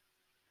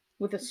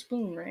 With a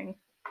spoon ring.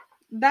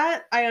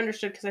 That I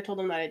understood because I told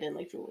him that I didn't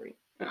like jewelry,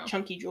 like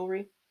chunky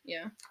jewelry.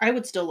 Yeah. I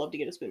would still love to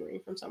get a spoon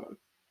ring from someone,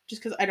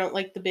 just because I don't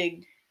like the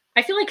big.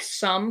 I feel like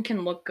some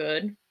can look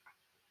good.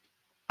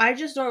 I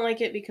just don't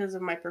like it because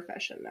of my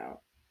profession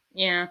now.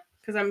 Yeah.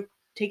 Because I'm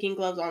taking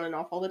gloves on and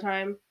off all the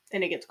time,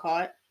 and it gets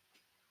caught.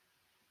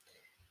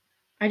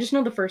 I just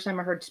know the first time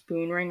I heard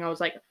spoon ring, I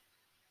was like,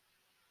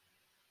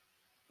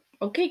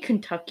 okay,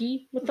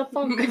 Kentucky? What the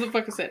fuck? What the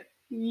fuck is it?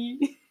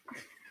 We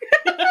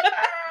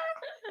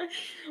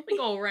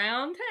go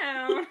around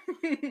town.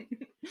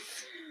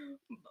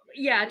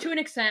 Yeah, to an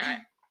extent,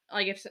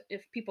 like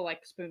if people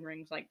like spoon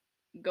rings, like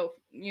go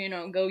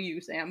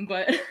use them.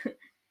 But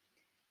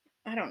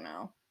I don't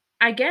know.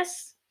 I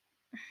guess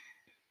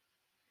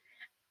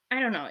I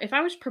don't know. If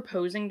I was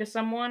proposing to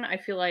someone, I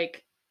feel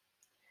like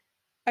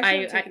I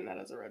should have taken that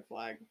as a red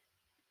flag.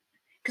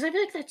 Because I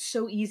feel like that's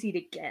so easy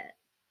to get.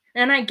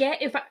 And I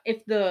get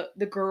if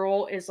the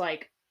girl is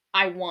like,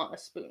 I want a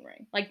spoon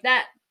ring. Like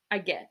that, I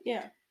get.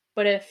 Yeah.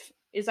 But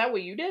is that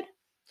what you did?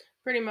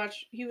 Pretty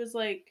much. He was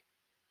like,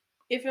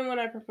 if and when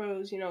I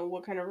propose,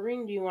 what kind of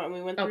ring do you want? And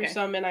we went through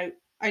some, and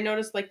I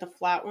noticed like the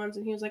flat ones,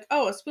 and he was like,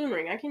 oh, a spoon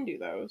ring. I can do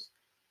those.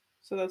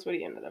 So that's what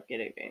he ended up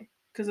getting me.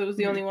 Because it was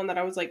the only one that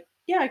I was like,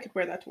 yeah, I could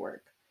wear that to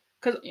work.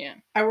 Because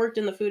I worked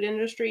in the food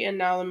industry and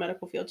now in the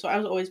medical field, so I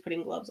was always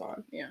putting gloves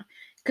on. Yeah.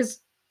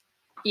 Because,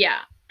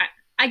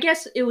 I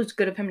guess it was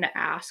good of him to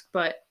ask,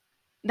 but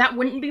that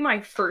wouldn't be my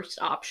first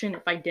option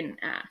if I didn't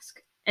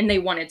ask. And they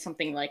wanted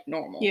something like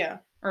normal. Yeah.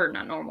 Or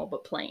not normal,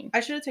 but plain. I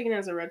should have taken it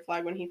as a red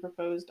flag when he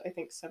proposed, I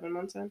think, 7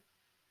 months in.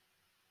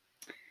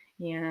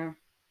 Yeah.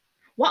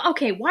 Well,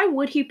 okay, why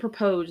would he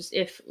propose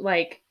if,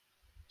 like,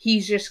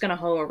 he's just gonna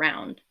hoe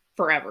around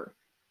forever?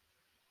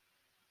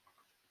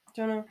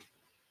 Don't know.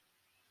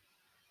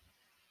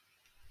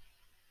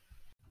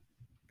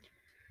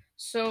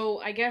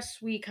 So, I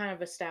guess we kind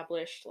of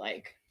established,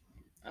 like,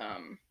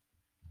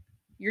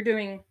 you're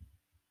doing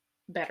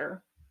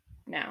better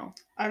now.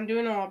 I'm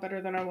doing a lot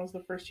better than I was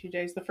the first 2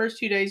 days. The first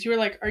 2 days, you were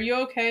like, are you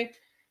okay?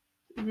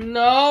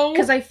 No.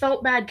 Because I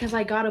felt bad because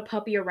I got a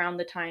puppy around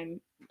the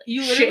time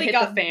You shit literally hit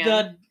got the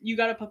fan. you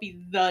got a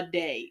puppy the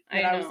day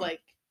that I was know.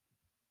 like,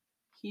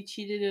 he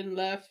cheated and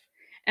left.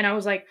 And I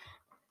was like,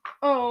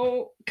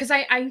 oh, because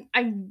I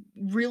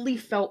really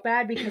felt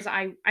bad because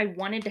I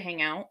wanted to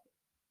hang out.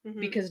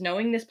 Because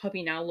knowing this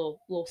puppy now,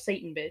 little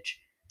Satan bitch,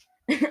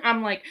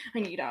 I'm like, I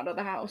need out of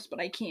the house, but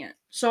I can't.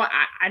 So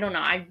I don't know.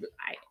 I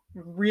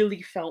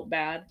really felt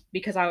bad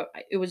because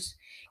it was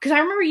because I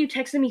remember you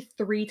texted me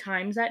 3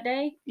 times that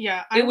day.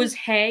 Yeah, It was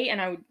hey, and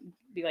I would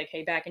be like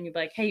hey back, and you'd be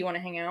like hey, you want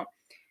to hang out?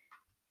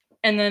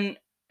 And then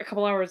a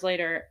couple hours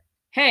later,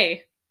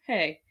 hey,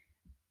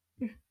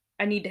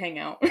 I need to hang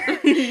out.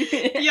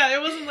 Yeah,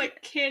 it wasn't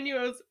like can you?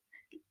 It was.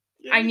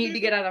 I need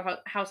to get out of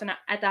the house, and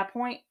at that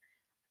point,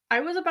 I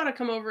was about to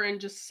come over and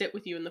just sit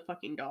with you and the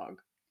fucking dog.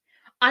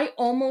 I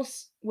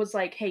almost was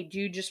like, hey, do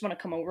you just want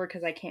to come over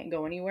because I can't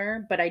go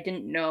anywhere? But I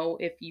didn't know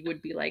if you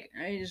would be like,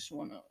 I just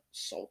want to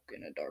sulk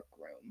in a dark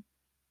room.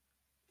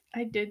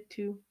 I did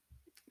too.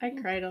 I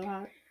cried a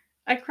lot.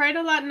 I cried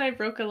a lot and I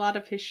broke a lot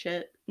of his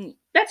shit.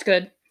 That's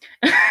good.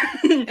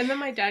 And then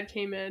my dad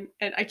came in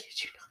and I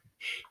kid you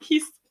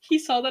not, he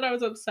saw that I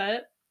was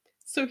upset.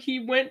 So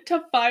he went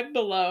to Five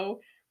Below,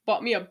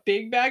 bought me a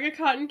big bag of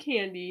cotton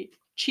candy,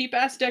 cheap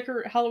ass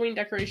Halloween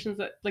decorations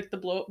that like the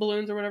blow up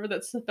balloons or whatever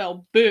that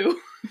spell boo.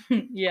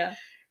 Yeah.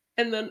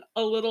 And then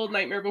a little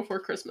Nightmare Before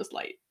Christmas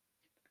light.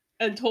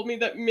 And told me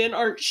that men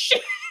aren't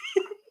shit.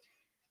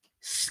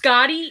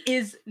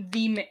 Scotty's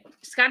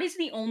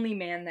the only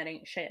man that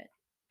ain't shit.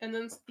 And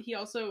then he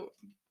also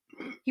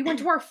he went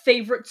to our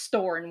favorite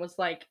store and was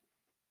like,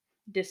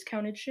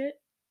 discounted shit,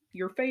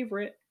 your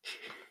favorite.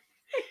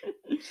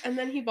 And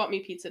then he bought me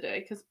pizza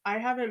today because I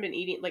haven't been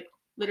eating, like,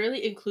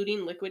 literally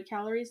including liquid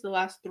calories the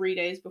last 3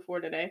 days before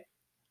today.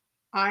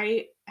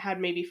 I had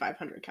maybe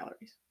 500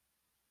 calories.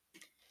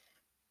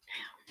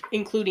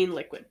 Including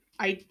liquid.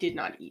 I did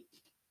not eat.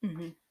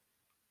 Mm-hmm.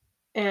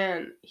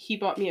 And he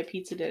bought me a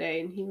pizza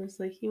today and he was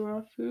like, you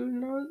want food?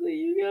 And I was like,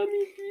 you got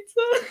me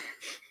pizza?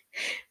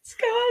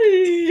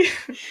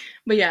 Scotty!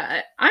 But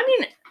yeah, I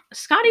mean,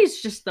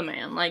 Scotty's just the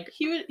man. Like,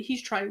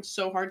 he's trying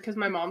so hard because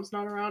my mom's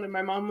not around and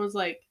my mom was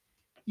like,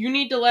 you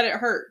need to let it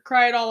hurt.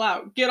 Cry it all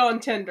out. Get on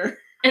Tinder.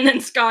 And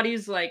then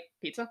Scotty's like,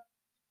 pizza?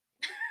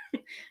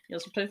 You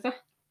want some pizza?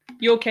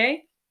 You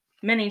okay?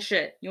 Men ain't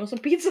shit. You want some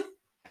pizza?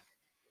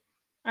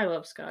 I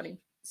love Scotty.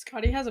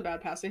 Scotty has a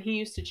bad past and he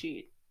used to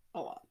cheat a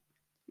lot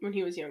when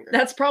he was younger.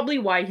 That's probably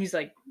why he's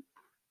like,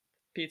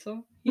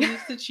 pizza? He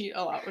used to cheat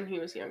a lot when he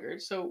was younger.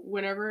 So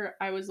whenever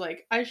I was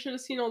like, I should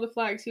have seen all the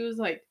flags, he was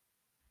like,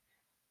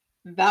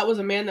 that was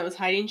a man that was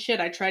hiding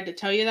shit. I tried to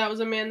tell you that was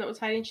a man that was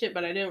hiding shit,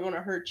 but I didn't want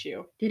to hurt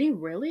you. Did he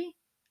really?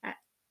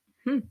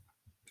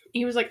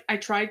 He was like, I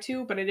tried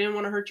to, but I didn't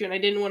want to hurt you, and I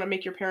didn't want to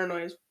make your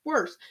paranoia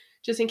worse,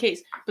 just in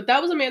case. But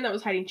that was a man that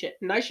was hiding shit,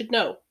 and I should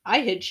know. I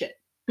hid shit.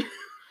 I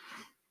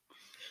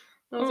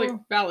was like,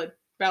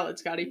 valid,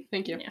 Scotty.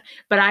 Thank you. Yeah.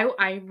 But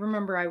I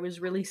remember I was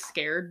really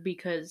scared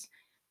because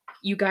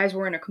you guys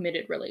were in a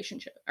committed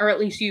relationship, or at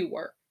least you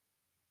were.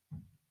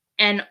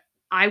 And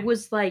I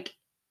was like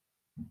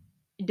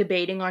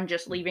debating on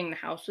just leaving the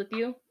house with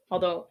you,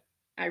 although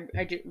I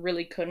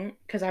really couldn't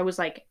because I was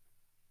like,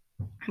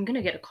 I'm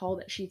gonna get a call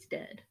that she's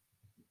dead.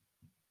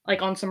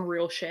 Like on some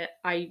real shit.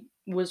 I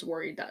was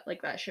worried that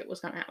like that shit was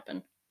gonna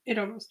happen. It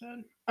almost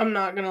did. I'm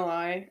not gonna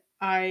lie.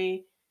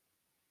 I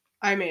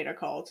made a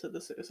call to the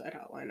suicide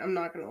hotline. I'm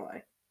not gonna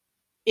lie.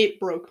 It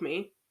broke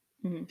me.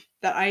 Mm-hmm.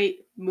 That I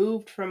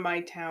moved from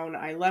my town.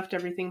 I left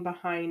everything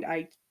behind.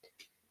 I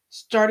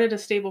started a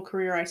stable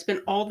career. I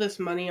spent all this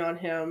money on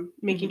him,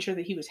 making sure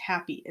that he was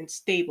happy and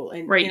stable.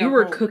 And right, you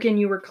were cooking,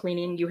 you were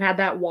cleaning, you had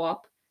that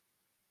WAP.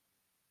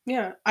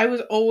 Yeah, I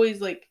was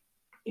always like,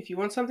 if you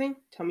want something,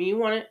 tell me you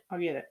want it, I'll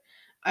get it.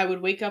 I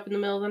would wake up in the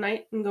middle of the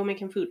night and go make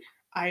him food.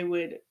 I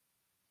would,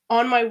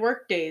 on my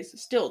work days,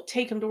 still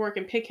take him to work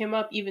and pick him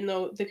up, even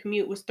though the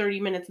commute was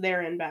 30 minutes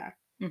there and back.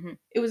 Mm-hmm.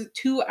 It was a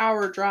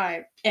 2-hour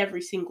drive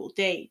every single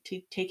day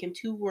to take him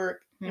to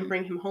work and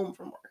bring him home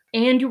from work.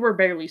 And you were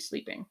barely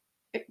sleeping.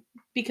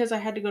 Because I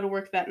had to go to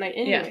work that night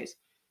anyways.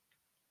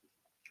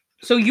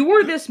 Yeah. So you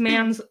were this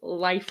man's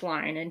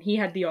lifeline, and he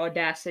had the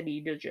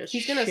audacity to just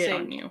shit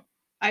on you.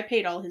 I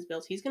paid all his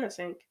bills. He's gonna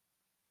sink.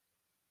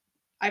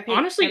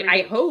 Honestly,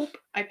 everything. I hope.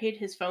 I paid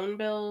his phone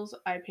bills.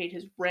 I paid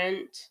his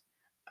rent.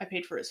 I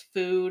paid for his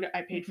food.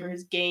 I paid for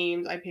his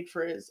games. I paid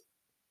for his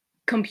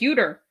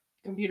computer,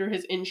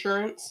 his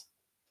insurance.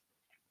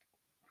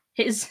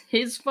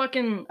 His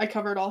fucking... I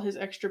covered all his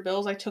extra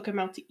bills. I took him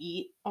out to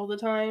eat all the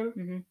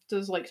time. To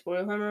like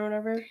spoil him or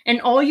whatever. And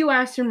all you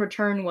asked in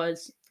return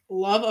was...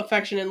 love,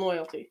 affection, and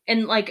loyalty.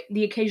 And like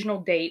the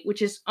occasional date,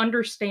 which is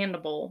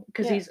understandable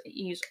because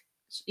he's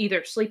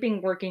either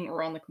sleeping, working,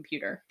 or on the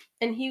computer.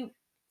 And he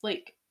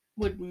like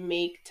would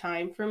make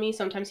time for me.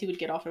 Sometimes he would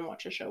get off and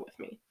watch a show with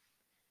me.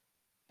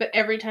 But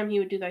every time he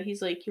would do that,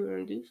 he's like, you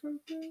want to do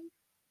something?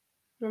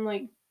 And I'm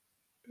like,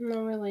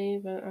 not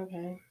really, but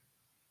okay.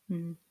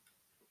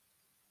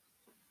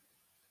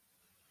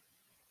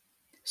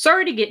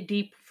 Sorry to get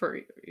deep for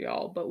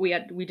y'all, but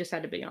we just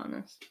had to be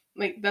honest.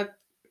 Like that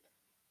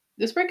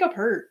This breakup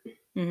hurt.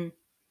 Mm-hmm.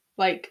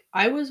 Like,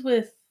 I was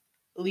with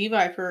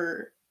Levi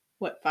for,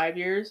 5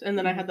 years? And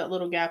then I Mhm. had that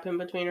little gap in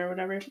between or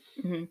whatever.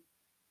 Mm-hmm.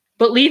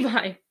 But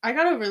Levi, I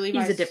got over Levi.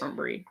 he's a different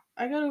breed.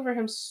 I got over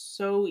him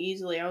so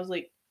easily. I was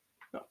like,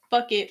 no,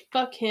 fuck it.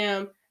 Fuck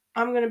him.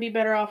 I'm going to be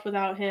better off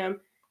without him.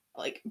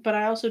 Like, but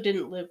I also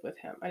didn't live with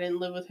him. I didn't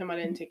live with him. I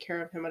didn't take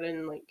care of him. I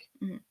didn't, like...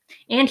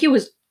 And he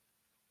was,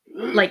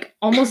 like,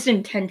 almost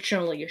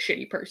intentionally a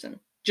shitty person.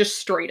 Just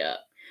straight up.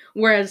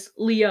 Whereas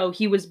Leo,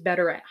 he was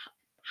better at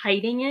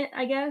hiding it,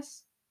 I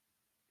guess.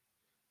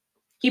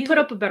 He put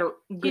up a better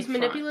good He's front.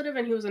 manipulative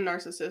and he was a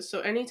narcissist. So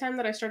anytime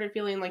that I started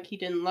feeling like he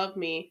didn't love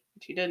me,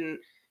 which he didn't,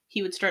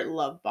 he would start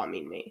love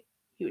bombing me.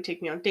 He would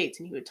take me on dates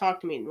and he would talk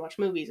to me and watch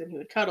movies and he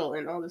would cuddle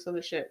and all this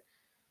other shit.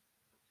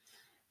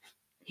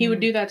 He would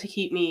do that to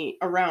keep me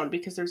around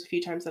because there's a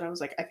few times that I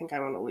was like, I think I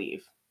want to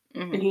leave.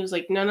 Mm-hmm. And he was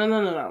like,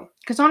 no.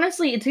 Because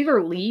honestly, it's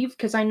either leave,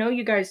 because I know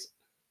you guys,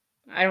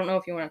 I don't know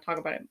if you want to talk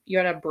about it. You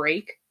had a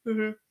break.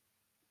 Mm-hmm.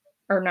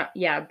 Or not,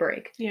 yeah, a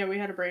break. Yeah, we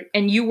had a break.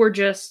 And you were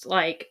just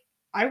like...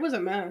 I was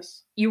a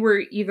mess. You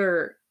were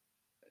either,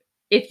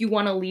 if you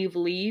want to leave,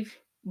 leave.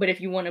 But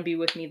if you want to be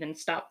with me, then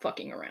stop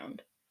fucking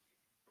around.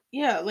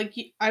 Yeah, like,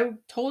 I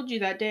told you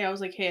that day, I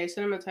was like, hey, I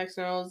sent him a text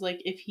and I was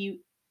like, if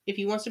he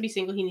wants to be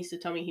single, he needs to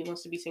tell me he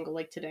wants to be single,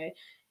 like, today.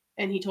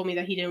 And he told me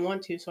that he didn't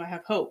want to, so I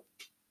have hope.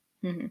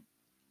 Mm-hmm.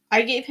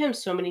 I gave him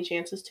so many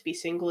chances to be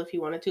single if he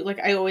wanted to. Like,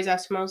 I always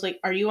asked him, I was like,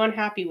 are you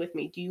unhappy with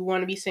me? Do you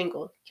want to be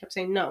single? He kept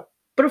saying no.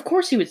 But of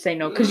course he would say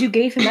no, because you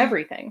gave him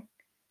everything.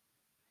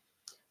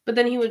 But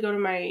then he would go to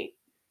my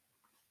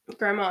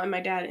grandma and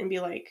my dad and be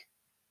like,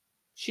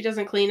 she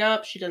doesn't clean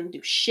up, she doesn't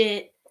do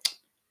shit.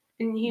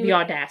 And The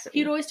audacity.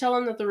 He'd always tell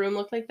him that the room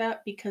looked like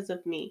that because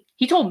of me.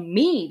 He told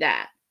me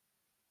that.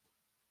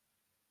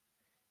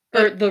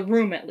 Or the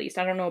room, at least.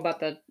 I don't know about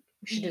the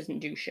she doesn't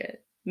do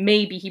shit.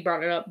 Maybe he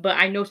brought it up, but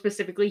I know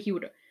specifically he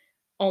would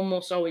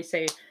almost always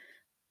say,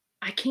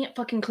 I can't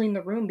fucking clean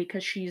the room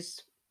because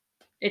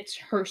it's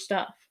her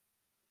stuff.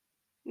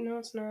 No,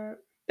 it's not.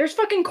 There's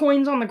fucking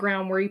coins on the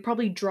ground where he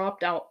probably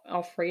dropped out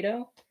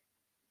Alfredo.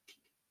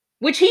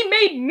 Which he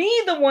made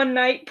me the one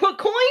night put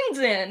coins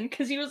in,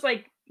 because he was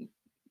like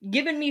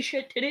giving me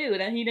shit to do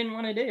that he didn't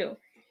want to do.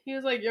 He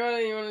was like, you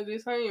want to do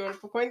something? You want to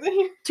put coins in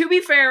here? To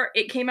be fair,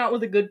 it came out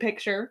with a good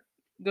picture.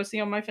 Go see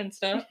on my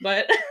Finsta,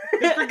 but...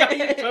 I forgot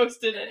you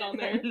posted it on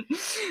there.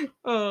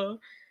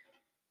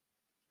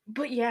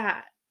 But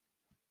yeah,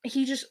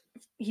 he just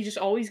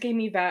always gave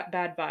me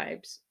bad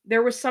vibes.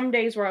 There was some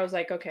days where I was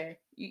like, okay,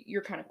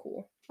 you're kind of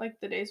cool. Like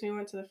the days we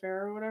went to the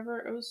fair or whatever,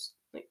 it was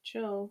like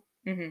chill.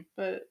 Mm-hmm.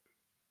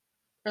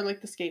 Or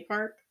like the skate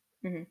park.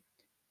 Mm-hmm.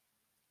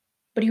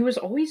 But he was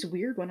always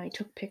weird when I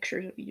took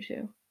pictures of you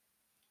two.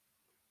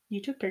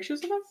 You took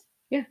pictures of us?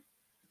 Yeah.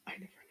 I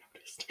never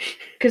noticed.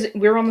 Because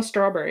we were on the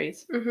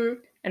strawberries.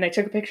 Mm-hmm. And I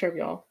took a picture of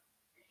y'all.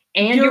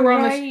 And you were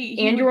on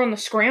you were on the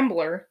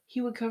scrambler.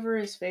 He would cover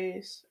his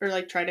face. Or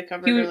like try to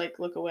cover it or like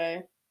look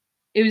away.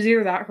 It was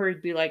either that or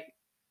he'd be like,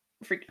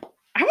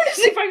 I want to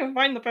see if I can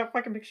find the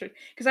fucking picture.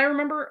 Because I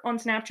remember on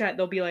Snapchat,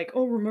 they'll be like,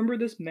 oh, remember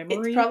this memory?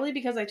 It's probably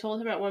because I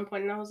told him at one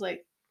point and I was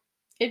like,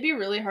 it'd be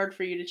really hard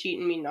for you to cheat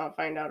and me not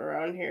find out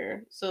around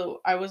here. So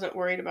I wasn't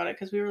worried about it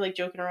because we were like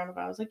joking around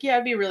about it. I was like, yeah,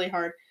 it'd be really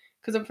hard.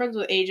 Because I'm friends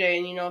with AJ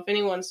and, if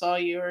anyone saw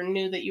you or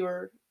knew that you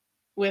were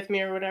with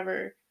me or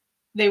whatever,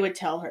 they would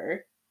tell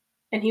her.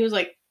 And he was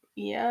like,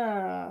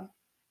 yeah.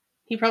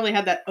 He probably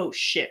had that oh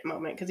shit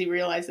moment because he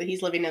realized that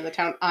he's living in the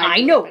town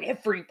I know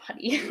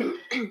everybody.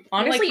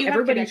 Honestly, like,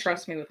 everybody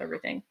trusts me with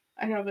everything.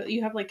 I know, but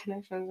you have like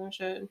connections and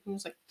shit. And he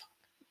was like,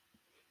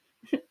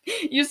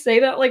 you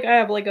say that like I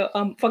have like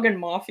a fucking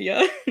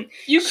mafia.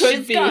 You could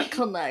She's be. Got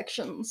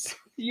connections.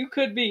 You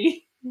could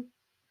be.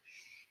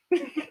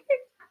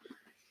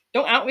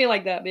 Don't out me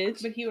like that,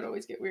 bitch. But he would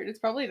always get weird. It's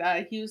probably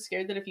that. He was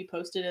scared that if he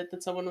posted it,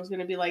 that someone was going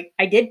to be like...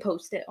 I did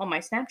post it on my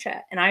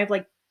Snapchat, and I have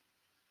like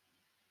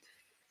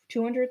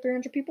 200,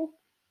 300 people.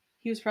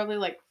 He was probably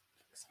like,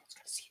 someone's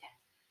going to see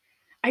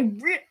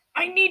that.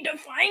 I need to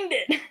find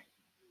it.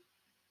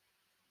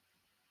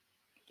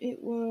 It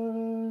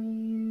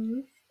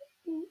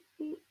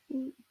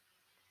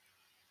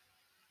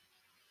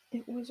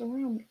was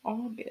around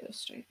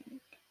August, I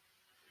think.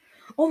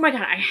 Oh my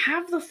god, I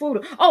have the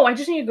photo. Oh, I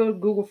just need to go to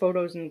Google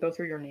Photos and go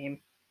through your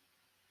name.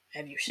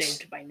 Have you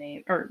saved by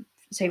name? Or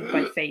saved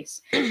by face.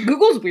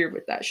 Google's weird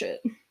with that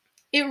shit.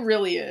 It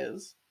really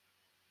is.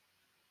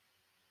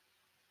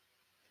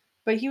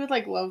 But he would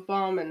like love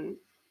bomb and...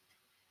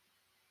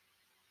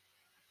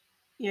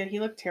 Yeah,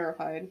 he looked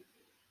terrified.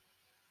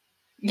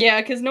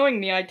 Yeah, because knowing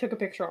me, I took a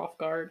picture off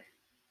guard.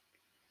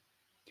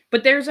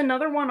 But there's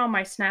another one on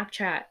my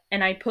Snapchat,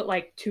 and I put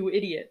like 2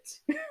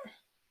 idiots.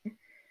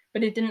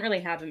 But it didn't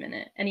really have him in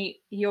it. And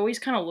he always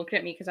kind of looked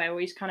at me because I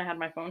always kind of had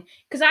my phone.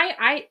 Because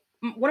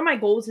one of my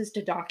goals is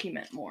to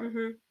document more.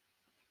 Mm-hmm.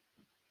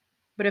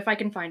 But if I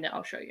can find it,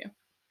 I'll show you.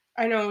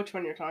 I know which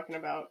one you're talking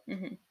about.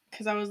 Mm-hmm.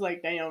 Because I was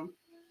like, damn,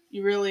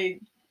 you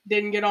really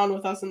didn't get on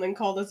with us and then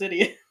called us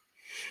idiot.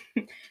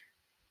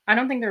 I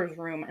don't think there was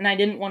room. And I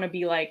didn't want to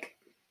be like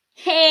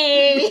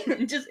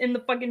hey, just in the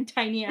fucking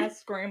tiny ass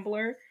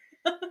scrambler.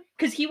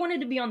 Because he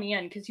wanted to be on the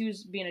end because he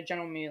was being a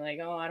gentleman, like,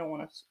 oh, I don't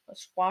want to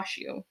squash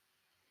you.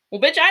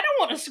 Well, bitch, I don't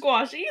want to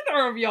squash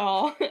either of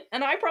y'all.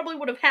 And I probably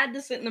would have had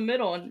to sit in the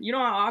middle, and you know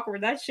how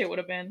awkward that shit would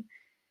have been.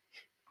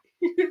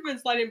 You'd have been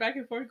sliding back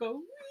and forth,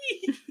 go,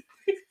 wee.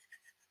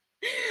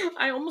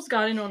 I almost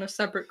got in on a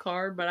separate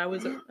car, but I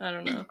was, I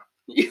don't know.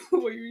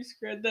 Were you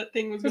scared that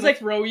thing was It was gonna like-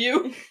 throw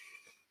you?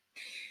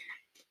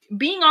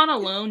 Being on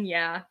alone,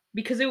 yeah,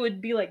 because it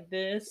would be like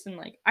this, and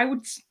like I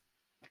would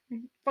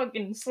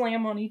fucking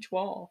slam on each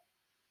wall.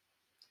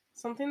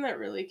 Something that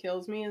really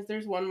kills me is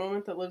there's one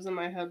moment that lives in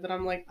my head that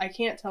I'm like, I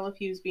can't tell if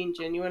he was being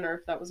genuine or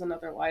if that was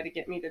another lie to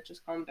get me to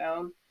just calm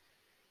down.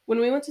 When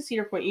we went to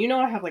Cedar Point, you know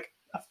I have like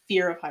a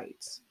fear of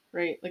heights,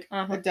 right? Like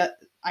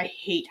I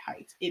hate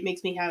heights. It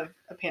makes me have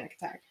a panic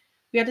attack.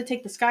 We had to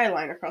take the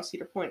skyline across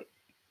Cedar Point,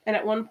 and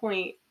at one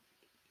point,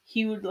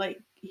 he would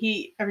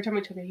every time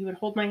we took it, he would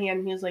hold my hand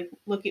and he was like,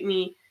 "Look at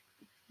me,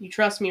 you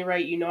trust me,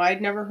 right? You know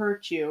I'd never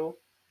hurt you,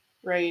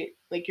 right?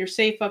 Like you're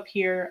safe up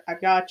here.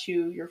 I've got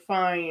you. You're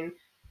fine."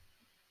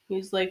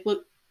 He's like,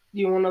 "Look,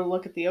 do you want to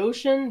look at the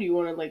ocean? Do you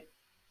want to like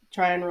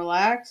try and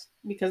relax?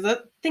 Because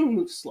that thing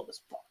moves slow as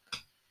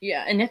fuck."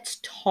 Yeah, and it's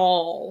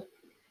tall.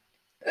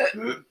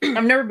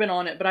 I've never been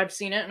on it, but I've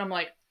seen it, and I'm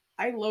like,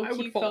 I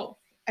low-key felt.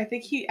 I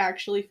think he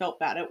actually felt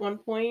bad at one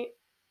point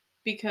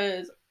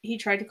because he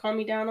tried to calm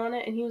me down on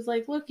it, and he was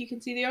like, "Look, you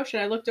can see the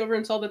ocean." I looked over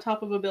and saw the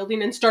top of a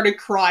building and started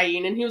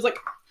crying, and he was like,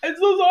 "I'm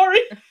so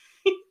sorry."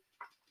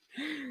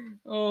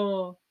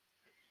 Oh.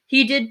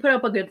 He did put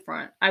up a good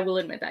front, I will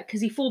admit that, because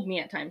he fooled me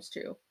at times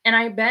too. And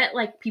I bet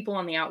like people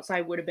on the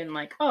outside would have been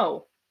like,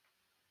 oh,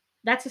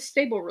 that's a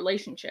stable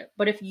relationship.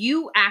 But if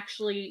you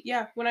actually...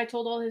 Yeah, when I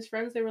told all his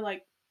friends, they were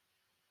like,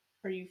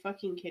 "Are you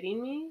fucking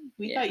kidding me?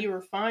 We thought you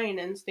were fine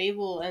and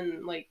stable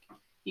and like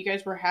you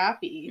guys were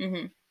happy."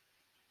 Mm-hmm.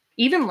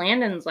 Even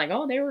Landon's like,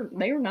 oh, they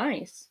were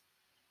nice.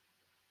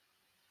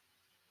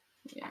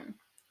 Yeah.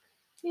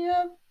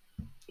 Yeah.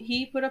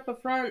 He put up a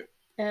front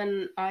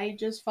and I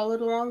just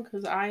followed along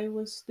because I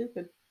was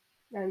stupid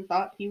and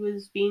thought he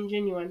was being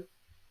genuine.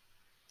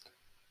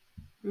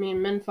 I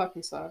mean, men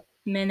fucking suck.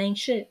 Men ain't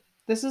shit.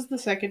 This is the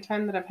second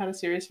time that I've had a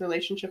serious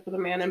relationship with a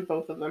man and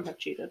both of them have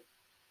cheated.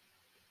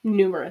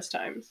 Numerous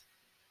times.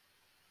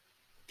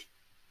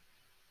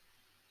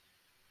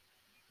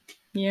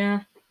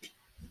 Yeah.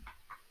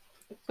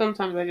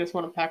 Sometimes I just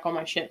want to pack all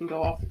my shit and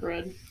go off the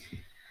grid.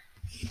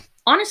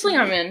 Honestly,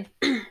 I'm in.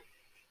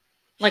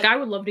 Like, I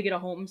would love to get a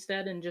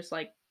homestead and just,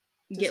 like,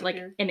 get, like,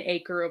 an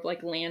acre of,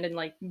 like, land and,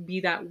 like,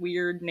 be that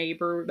weird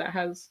neighbor that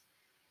has...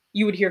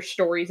 You would hear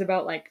stories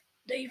about, like,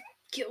 they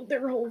killed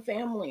their whole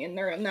family and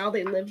now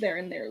they live there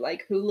and they're,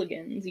 like,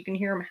 hooligans. You can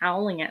hear them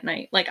howling at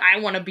night. Like, I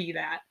want to be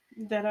that.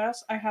 Deadass,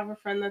 I have a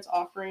friend that's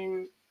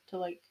offering to,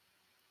 like,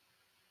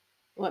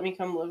 let me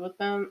come live with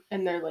them,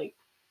 and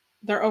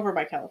they're over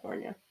by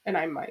California, and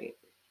I might.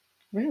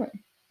 Really?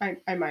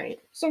 I might.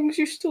 As long as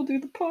you still do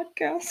the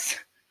podcast.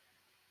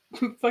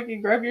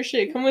 Fucking grab your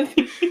shit, come with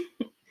me.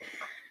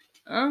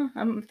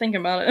 I'm thinking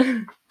about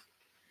it.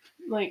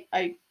 Like,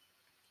 I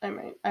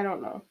might. I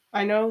don't know.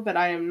 I know that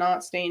I am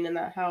not staying in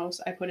that house.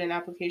 I put in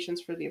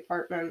applications for the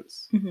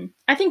apartments. Mm-hmm.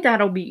 I think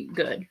that'll be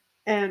good.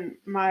 And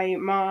my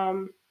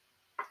mom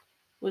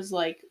was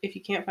like, if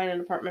you can't find an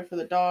apartment for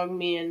the dog,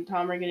 me and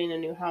Tom are getting a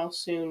new house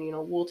soon. You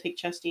know, we'll take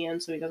Chesty in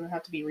so he doesn't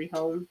have to be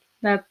rehomed.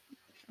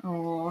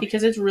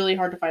 Because it's really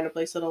hard to find a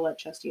place that'll let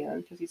Chesty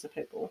in because he's a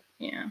pit bull.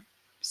 Yeah.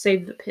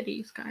 Save the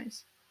pities,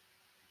 guys.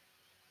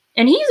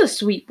 And he's a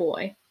sweet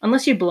boy,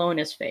 unless you blow in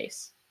his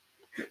face.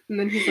 And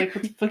then he's like,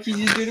 what the fuck did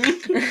you do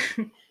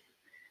to me?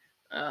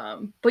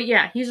 But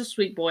yeah, he's a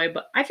sweet boy,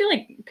 but I feel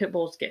like pit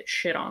bulls get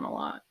shit on a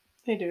lot.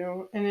 They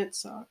do, and it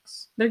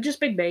sucks. They're just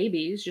big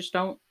babies. Just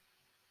don't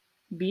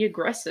be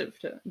aggressive.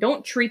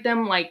 Don't treat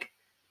them like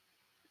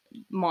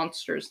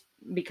monsters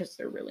because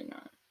they're really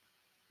not.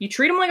 You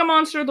treat them like a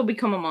monster, they'll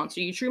become a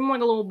monster. You treat them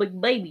like a little big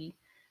baby,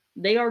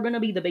 they are going to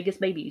be the biggest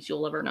babies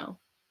you'll ever know.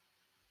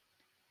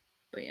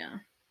 But yeah.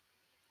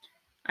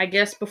 I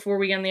guess before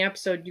we end the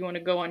episode, you want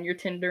to go on your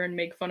Tinder and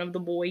make fun of the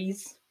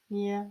boys?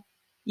 Yeah.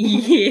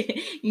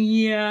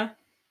 Yeah.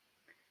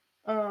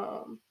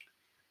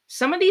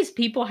 Some of these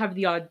people have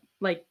the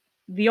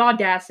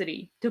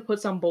audacity to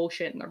put some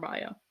bullshit in their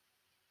bio.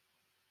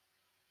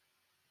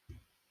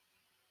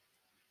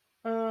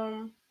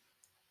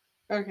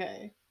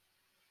 Okay.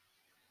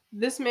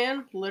 This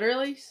man,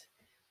 literally,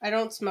 I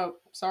don't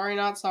smoke. Sorry,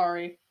 not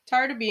sorry.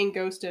 Tired of being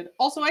ghosted.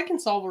 Also, I can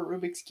solve a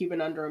Rubik's Cube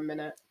in under a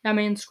minute. That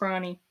man's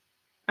scrawny.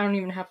 I don't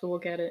even have to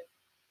look at it.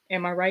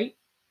 Am I right?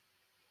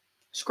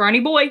 Scrawny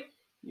boy.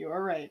 You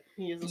are right.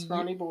 He is a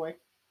scrawny boy.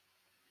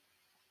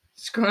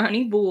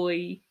 Scrawny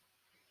boy.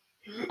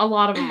 A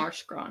lot of them are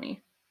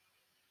scrawny.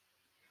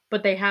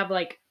 But they have,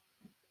 like,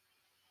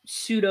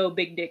 pseudo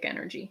big dick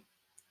energy.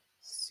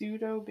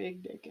 Pseudo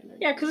big dick energy.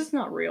 Yeah, because it's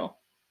not real.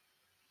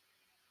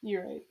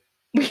 You're right.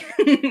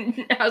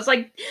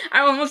 I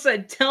almost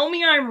said, tell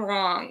me I'm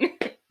wrong.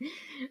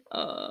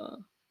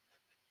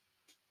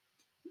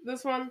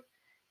 This one.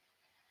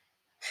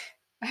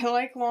 I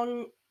like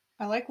long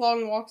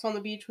walks on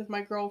the beach with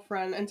my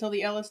girlfriend until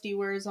the LSD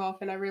wears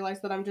off and I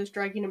realize that I'm just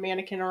dragging a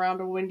mannequin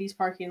around a Wendy's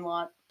parking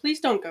lot. Please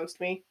don't ghost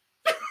me.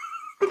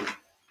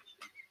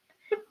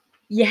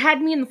 You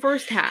had me in the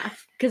first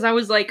half because I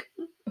was like,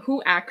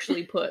 who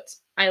actually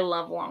puts I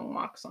love long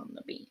walks on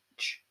the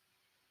beach?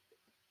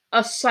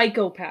 A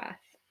psychopath.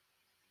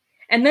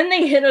 And then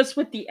they hit us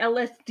with the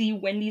LSD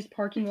Wendy's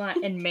parking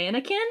lot and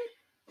mannequin?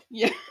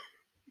 Yeah.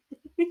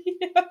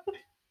 Yeah.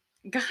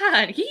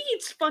 God, he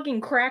eats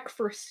fucking crack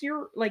for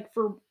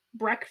for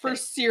breakfast. For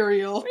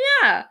cereal.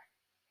 Yeah.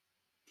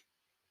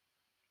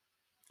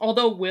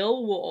 Although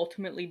Will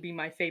ultimately be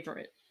my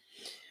favorite.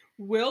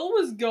 Will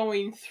was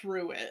going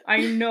through it.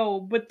 I know,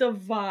 but the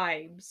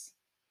vibes.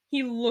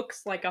 He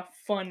looks like a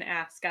fun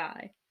ass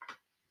guy.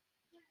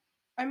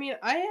 I mean,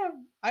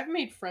 I've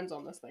made friends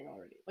on this thing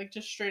already. Like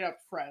just straight up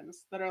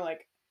friends that are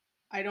like,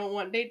 I don't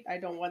want date, I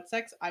don't want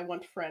sex, I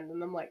want friend.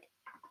 And I'm like,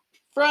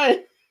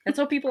 friend. That's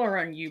how people are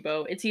on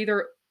Yubo. It's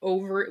either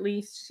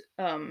overtly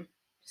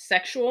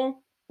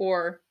sexual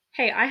or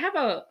hey,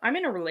 I'm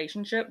in a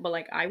relationship, but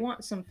like I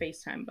want some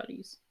FaceTime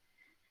buddies.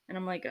 And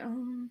I'm like,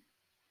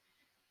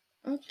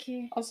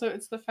 okay. Also,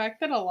 it's the fact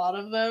that a lot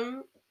of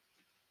them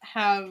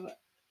have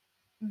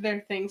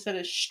their thing set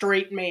as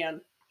straight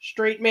man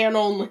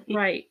only.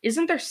 Right.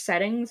 Isn't there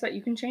settings that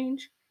you can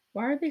change?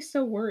 Why are they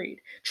so worried?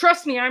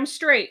 Trust me, I'm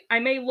straight. I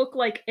may look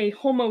like a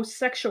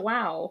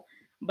homosexual,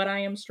 but I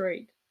am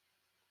straight.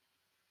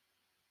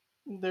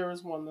 There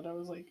was one that I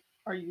was like,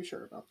 are you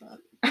sure about that?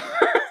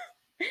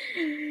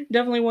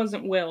 Definitely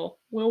wasn't Will.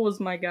 Will was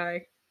my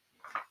guy.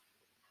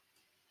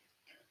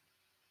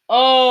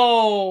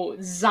 Oh,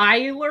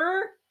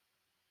 Zyler?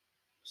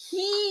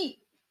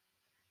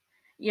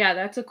 Yeah,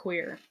 that's a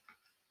queer.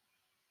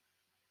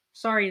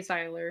 Sorry,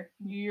 Zyler.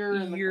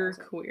 You're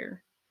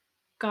queer.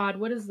 God,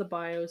 what does the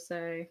bio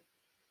say?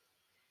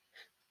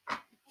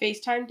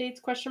 FaceTime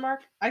dates, ?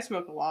 I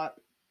smoke a lot.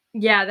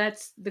 Yeah,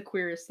 that's the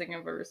queerest thing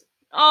I've ever seen.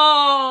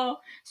 Oh,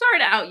 sorry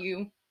to out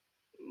you.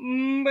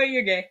 But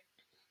you're gay.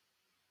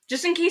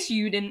 Just in case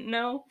you didn't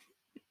know,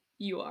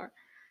 you are.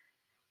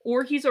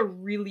 Or he's a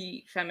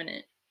really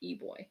feminine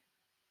e-boy.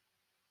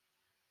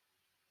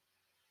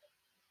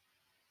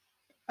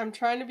 I'm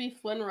trying to be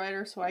Flynn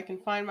Rider so I can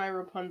find my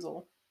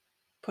Rapunzel.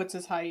 Puts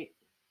his height.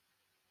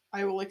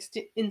 I will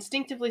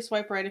instinctively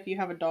swipe right if you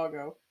have a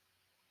doggo.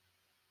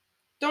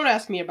 Don't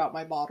ask me about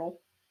my bottle.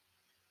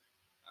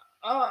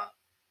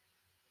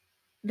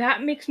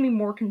 That makes me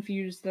more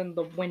confused than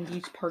the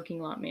Wendy's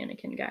parking lot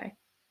mannequin guy.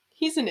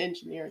 He's an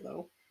engineer,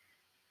 though.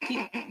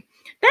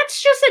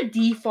 That's just a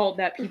default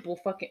that people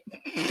fucking...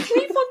 Is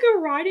he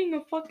fucking riding a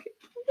fucking...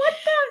 What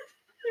the...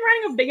 He's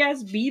riding a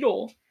big-ass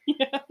beetle.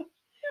 Yeah.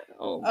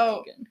 Oh, my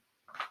God.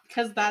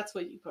 Because that's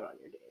what you put on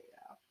your dating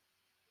app.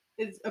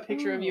 It's a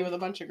picture of you with a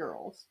bunch of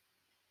girls.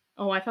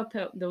 Oh, I thought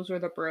those were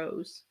the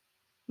bros.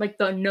 Like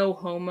the no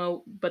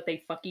homo, but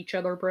they fuck each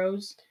other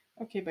bros.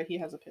 Okay, but he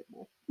has a pit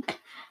bull.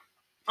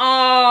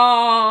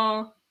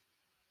 Oh,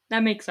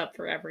 that makes up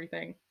for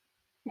everything.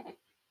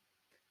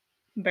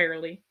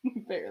 Barely.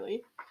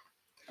 Barely.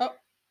 Oh.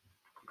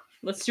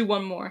 Let's do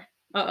one more.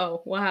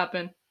 Uh-oh, what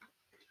happened?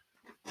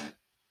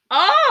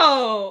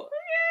 Oh!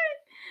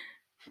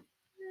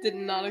 Did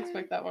not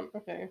expect that one.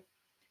 Okay.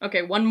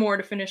 Okay, one more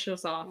to finish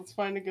us off. Let's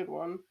find a good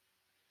one.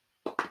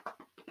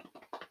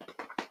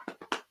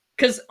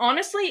 Because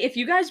honestly, if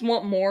you guys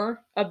want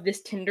more of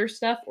this Tinder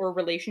stuff or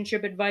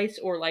relationship advice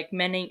or like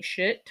men ain't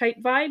shit type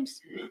vibes,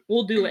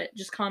 we'll do it.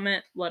 Just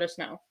comment, let us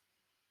know.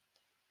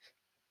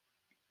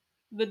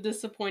 The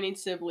disappointing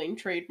sibling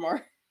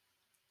trademark.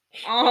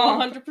 Oh.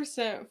 Will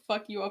 100%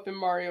 fuck you up in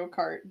Mario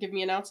Kart. Give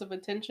me an ounce of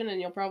attention and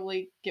you'll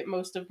probably get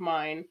most of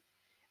mine.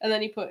 And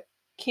then he put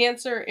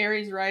Cancer,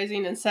 Aries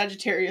rising, and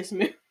Sagittarius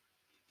moon.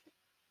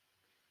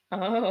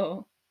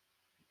 Oh.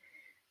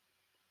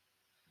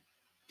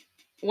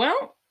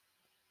 Well.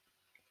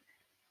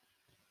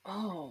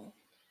 Oh.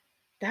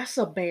 That's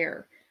a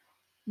bear.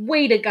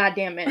 Wait a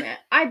goddamn minute.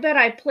 I bet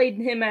I played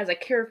him as a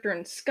character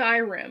in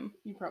Skyrim.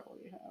 You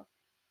probably have.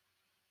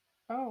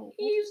 Oh.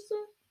 He's...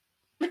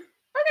 Okay.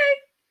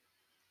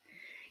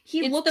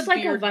 He looks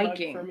like a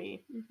Viking. For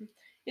me. Mm-hmm.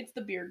 It's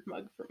the beard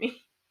mug for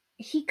me.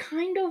 He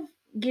kind of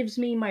gives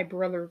me my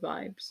brother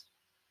vibes.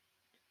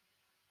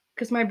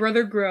 Because my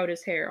brother grew out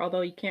his hair,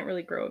 although he can't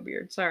really grow a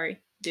beard. Sorry,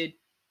 dude.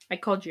 I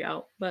called you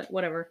out, but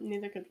whatever.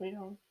 Neither could we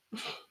know.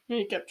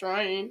 He kept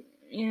trying.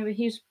 Yeah, but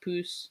he's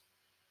poos.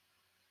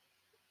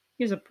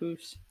 He's a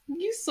poos.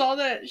 You saw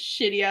that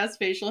shitty ass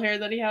facial hair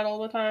that he had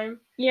all the time?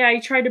 Yeah,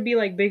 he tried to be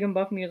like big and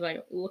buff and he was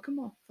like, look at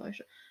my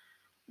face.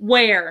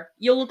 Where?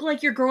 You look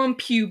like you're growing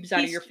pubes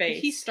out of your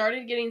face. He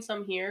started getting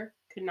some here,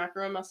 could not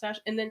grow a mustache,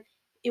 and then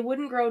it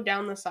wouldn't grow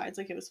down the sides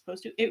like it was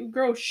supposed to. It would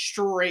grow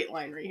straight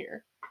line right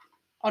here.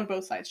 On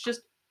both sides.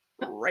 Just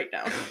right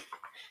down.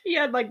 He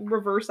had like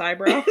reverse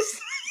eyebrows.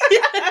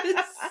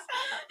 Yes.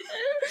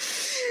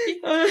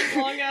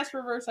 Long ass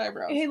reverse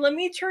eyebrows. Hey, let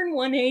me turn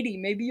 180.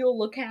 Maybe you'll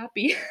look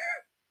happy.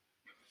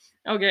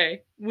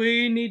 Okay,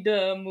 we need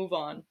to move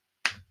on.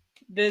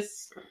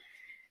 This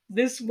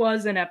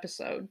was an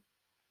episode.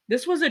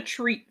 This was a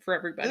treat for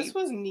everybody. This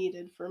was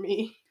needed for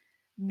me.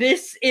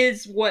 This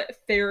is what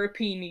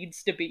therapy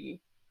needs to be.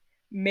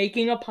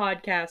 Making a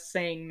podcast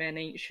saying men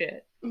ain't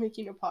shit.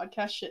 Making a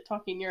podcast shit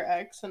talking your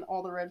ex and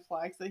all the red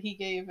flags that he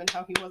gave and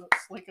how he wasn't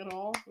slick at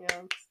all.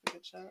 Yeah, it's the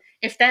good shit.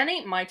 If that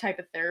ain't my type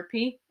of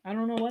therapy, I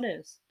don't know what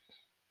is.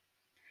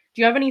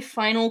 Do you have any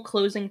final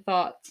closing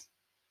thoughts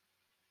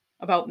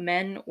about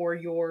men or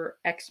your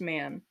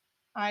ex-man?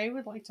 I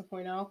would like to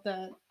point out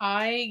that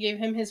I gave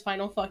him his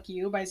final fuck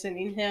you by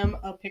sending him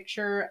a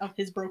picture of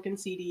his broken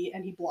CD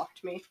and he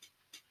blocked me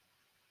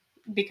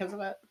because of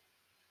it.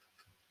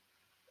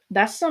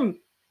 That's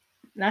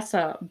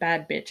a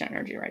bad bitch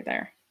energy right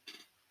there.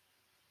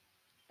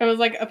 It was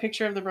like a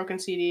picture of the broken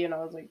CD and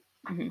I was like,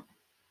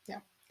 yeah.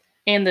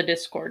 And the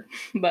Discord,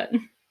 but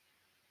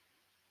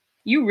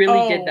you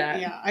really did that.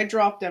 Yeah, I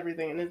dropped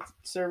everything in his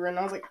server and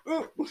I was like,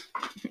 ooh,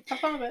 have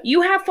fun with it.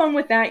 You have fun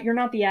with that. You're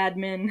not the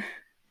admin.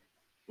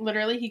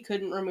 Literally, he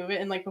couldn't remove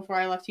it, and like before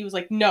I left, he was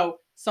like, "No,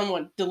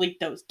 someone delete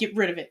those. Get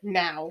rid of it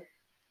now."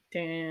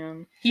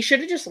 Damn. He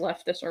should have just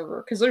left the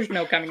server because there's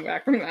no coming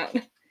back from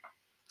that.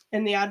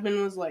 And the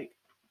admin was like,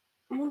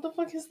 "What the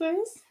fuck is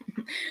this?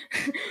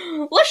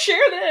 Let's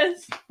share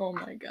this." Oh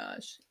my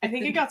gosh. I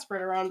think it got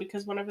spread around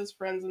because one of his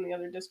friends in the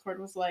other Discord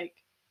was like,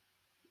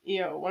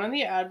 "Yo, one of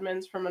the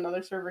admins from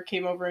another server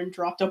came over and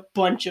dropped a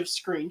bunch of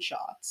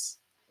screenshots."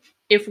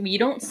 If we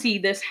don't see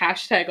this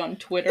hashtag on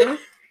Twitter,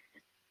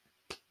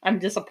 I'm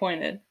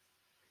disappointed.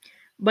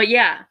 But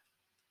yeah,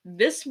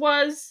 this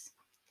was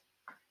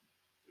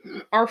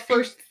our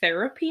first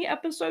therapy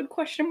episode, ?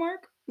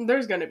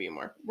 There's gonna be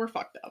more. We're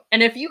fucked up.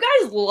 And if you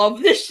guys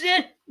love this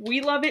shit,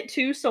 we love it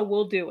too, so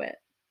we'll do it.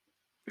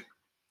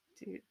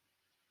 Dude.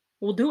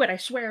 We'll do it, I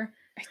swear.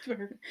 I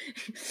swear.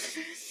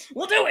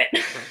 We'll do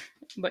it!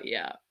 But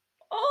yeah.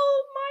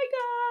 Oh my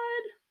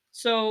god.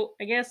 So,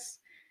 I guess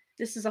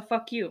this is a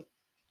fuck you.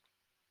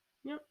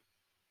 Yep.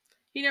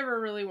 He never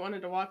really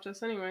wanted to watch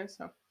us anyway,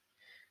 so...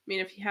 I mean,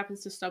 if he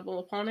happens to stumble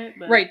upon it,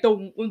 but... Right,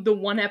 the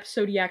one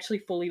episode he actually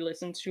fully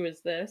listens to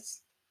is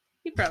this.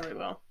 He probably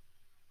will.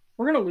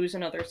 We're gonna lose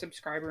another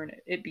subscriber and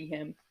it be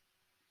him.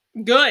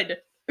 Good!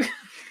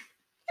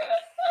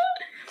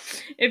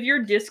 If your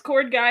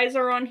Discord guys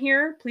are on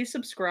here, please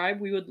subscribe.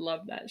 We would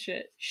love that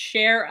shit.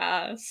 Share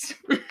us.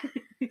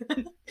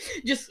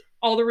 Just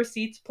all the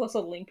receipts plus a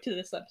link to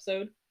this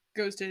episode.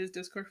 Goes to his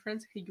Discord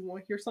friends. Hey, you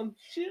want to hear some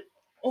shit?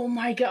 Oh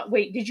my god.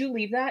 Wait, did you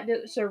leave that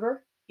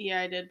server?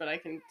 Yeah, I did, but I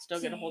can still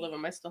get a hold of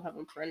him. I still have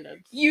him friended.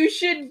 You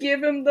should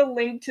give him the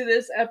link to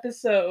this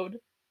episode.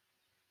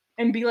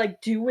 And be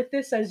like, do with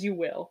this as you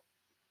will.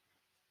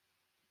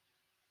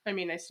 I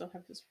mean, I still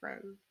have his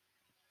friend.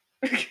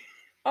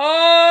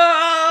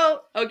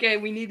 Oh! Okay,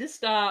 we need to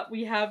stop.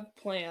 We have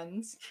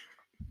plans.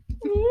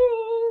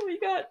 Ooh, we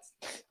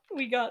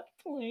got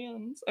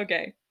plans.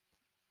 Okay.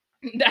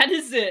 That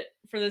is it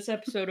for this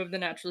episode of the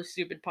Naturally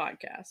Stupid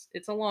podcast.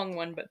 It's a long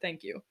one, but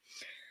thank you.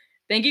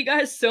 Thank you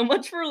guys so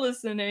much for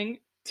listening.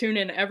 Tune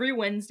in every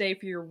Wednesday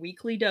for your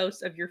weekly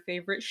dose of your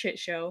favorite shit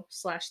show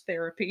 /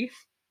 therapy.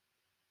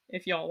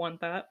 If y'all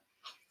want that.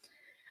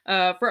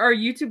 For our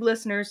YouTube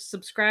listeners,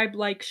 subscribe,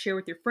 like, share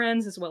with your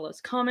friends, as well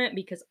as comment,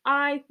 because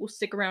I will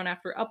stick around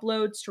after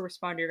uploads to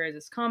respond to your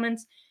guys'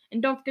 comments.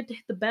 And don't forget to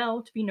hit the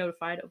bell to be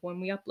notified of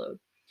when we upload.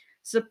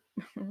 Let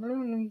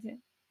me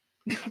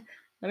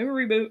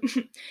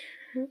reboot.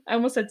 I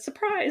almost said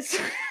surprise.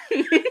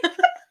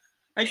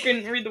 I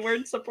couldn't read the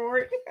word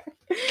support.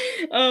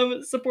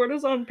 Support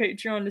us on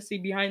Patreon to see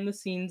behind the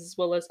scenes as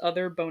well as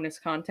other bonus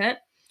content.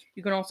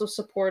 You can also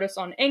support us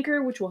on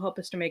Anchor, which will help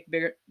us to make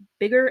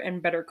bigger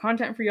and better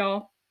content for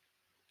y'all.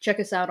 Check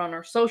us out on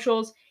our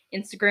socials.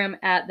 Instagram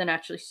at The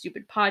Naturally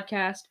Stupid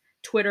Podcast.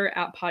 Twitter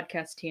at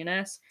Podcast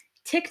TNS.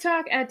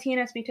 TikTok at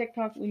TNSP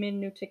TikTok. We made a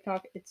new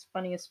TikTok. It's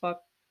funny as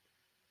fuck.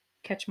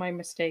 Catch my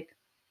mistake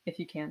if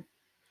you can.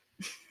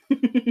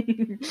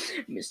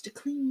 Mr.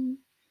 Clean.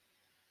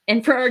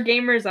 And for our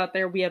gamers out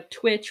there, we have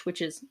Twitch,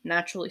 which is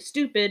Naturally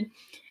Stupid,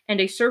 and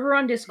a server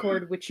on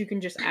Discord, which you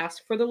can just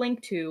ask for the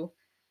link to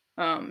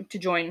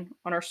join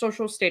on our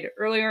socials stated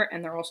earlier,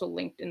 and they're also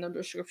linked in the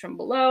description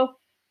below.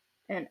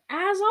 And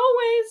as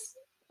always,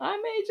 I'm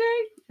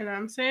AJ. And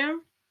I'm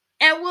Sam.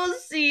 And we'll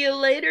see you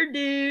later,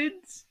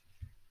 dudes.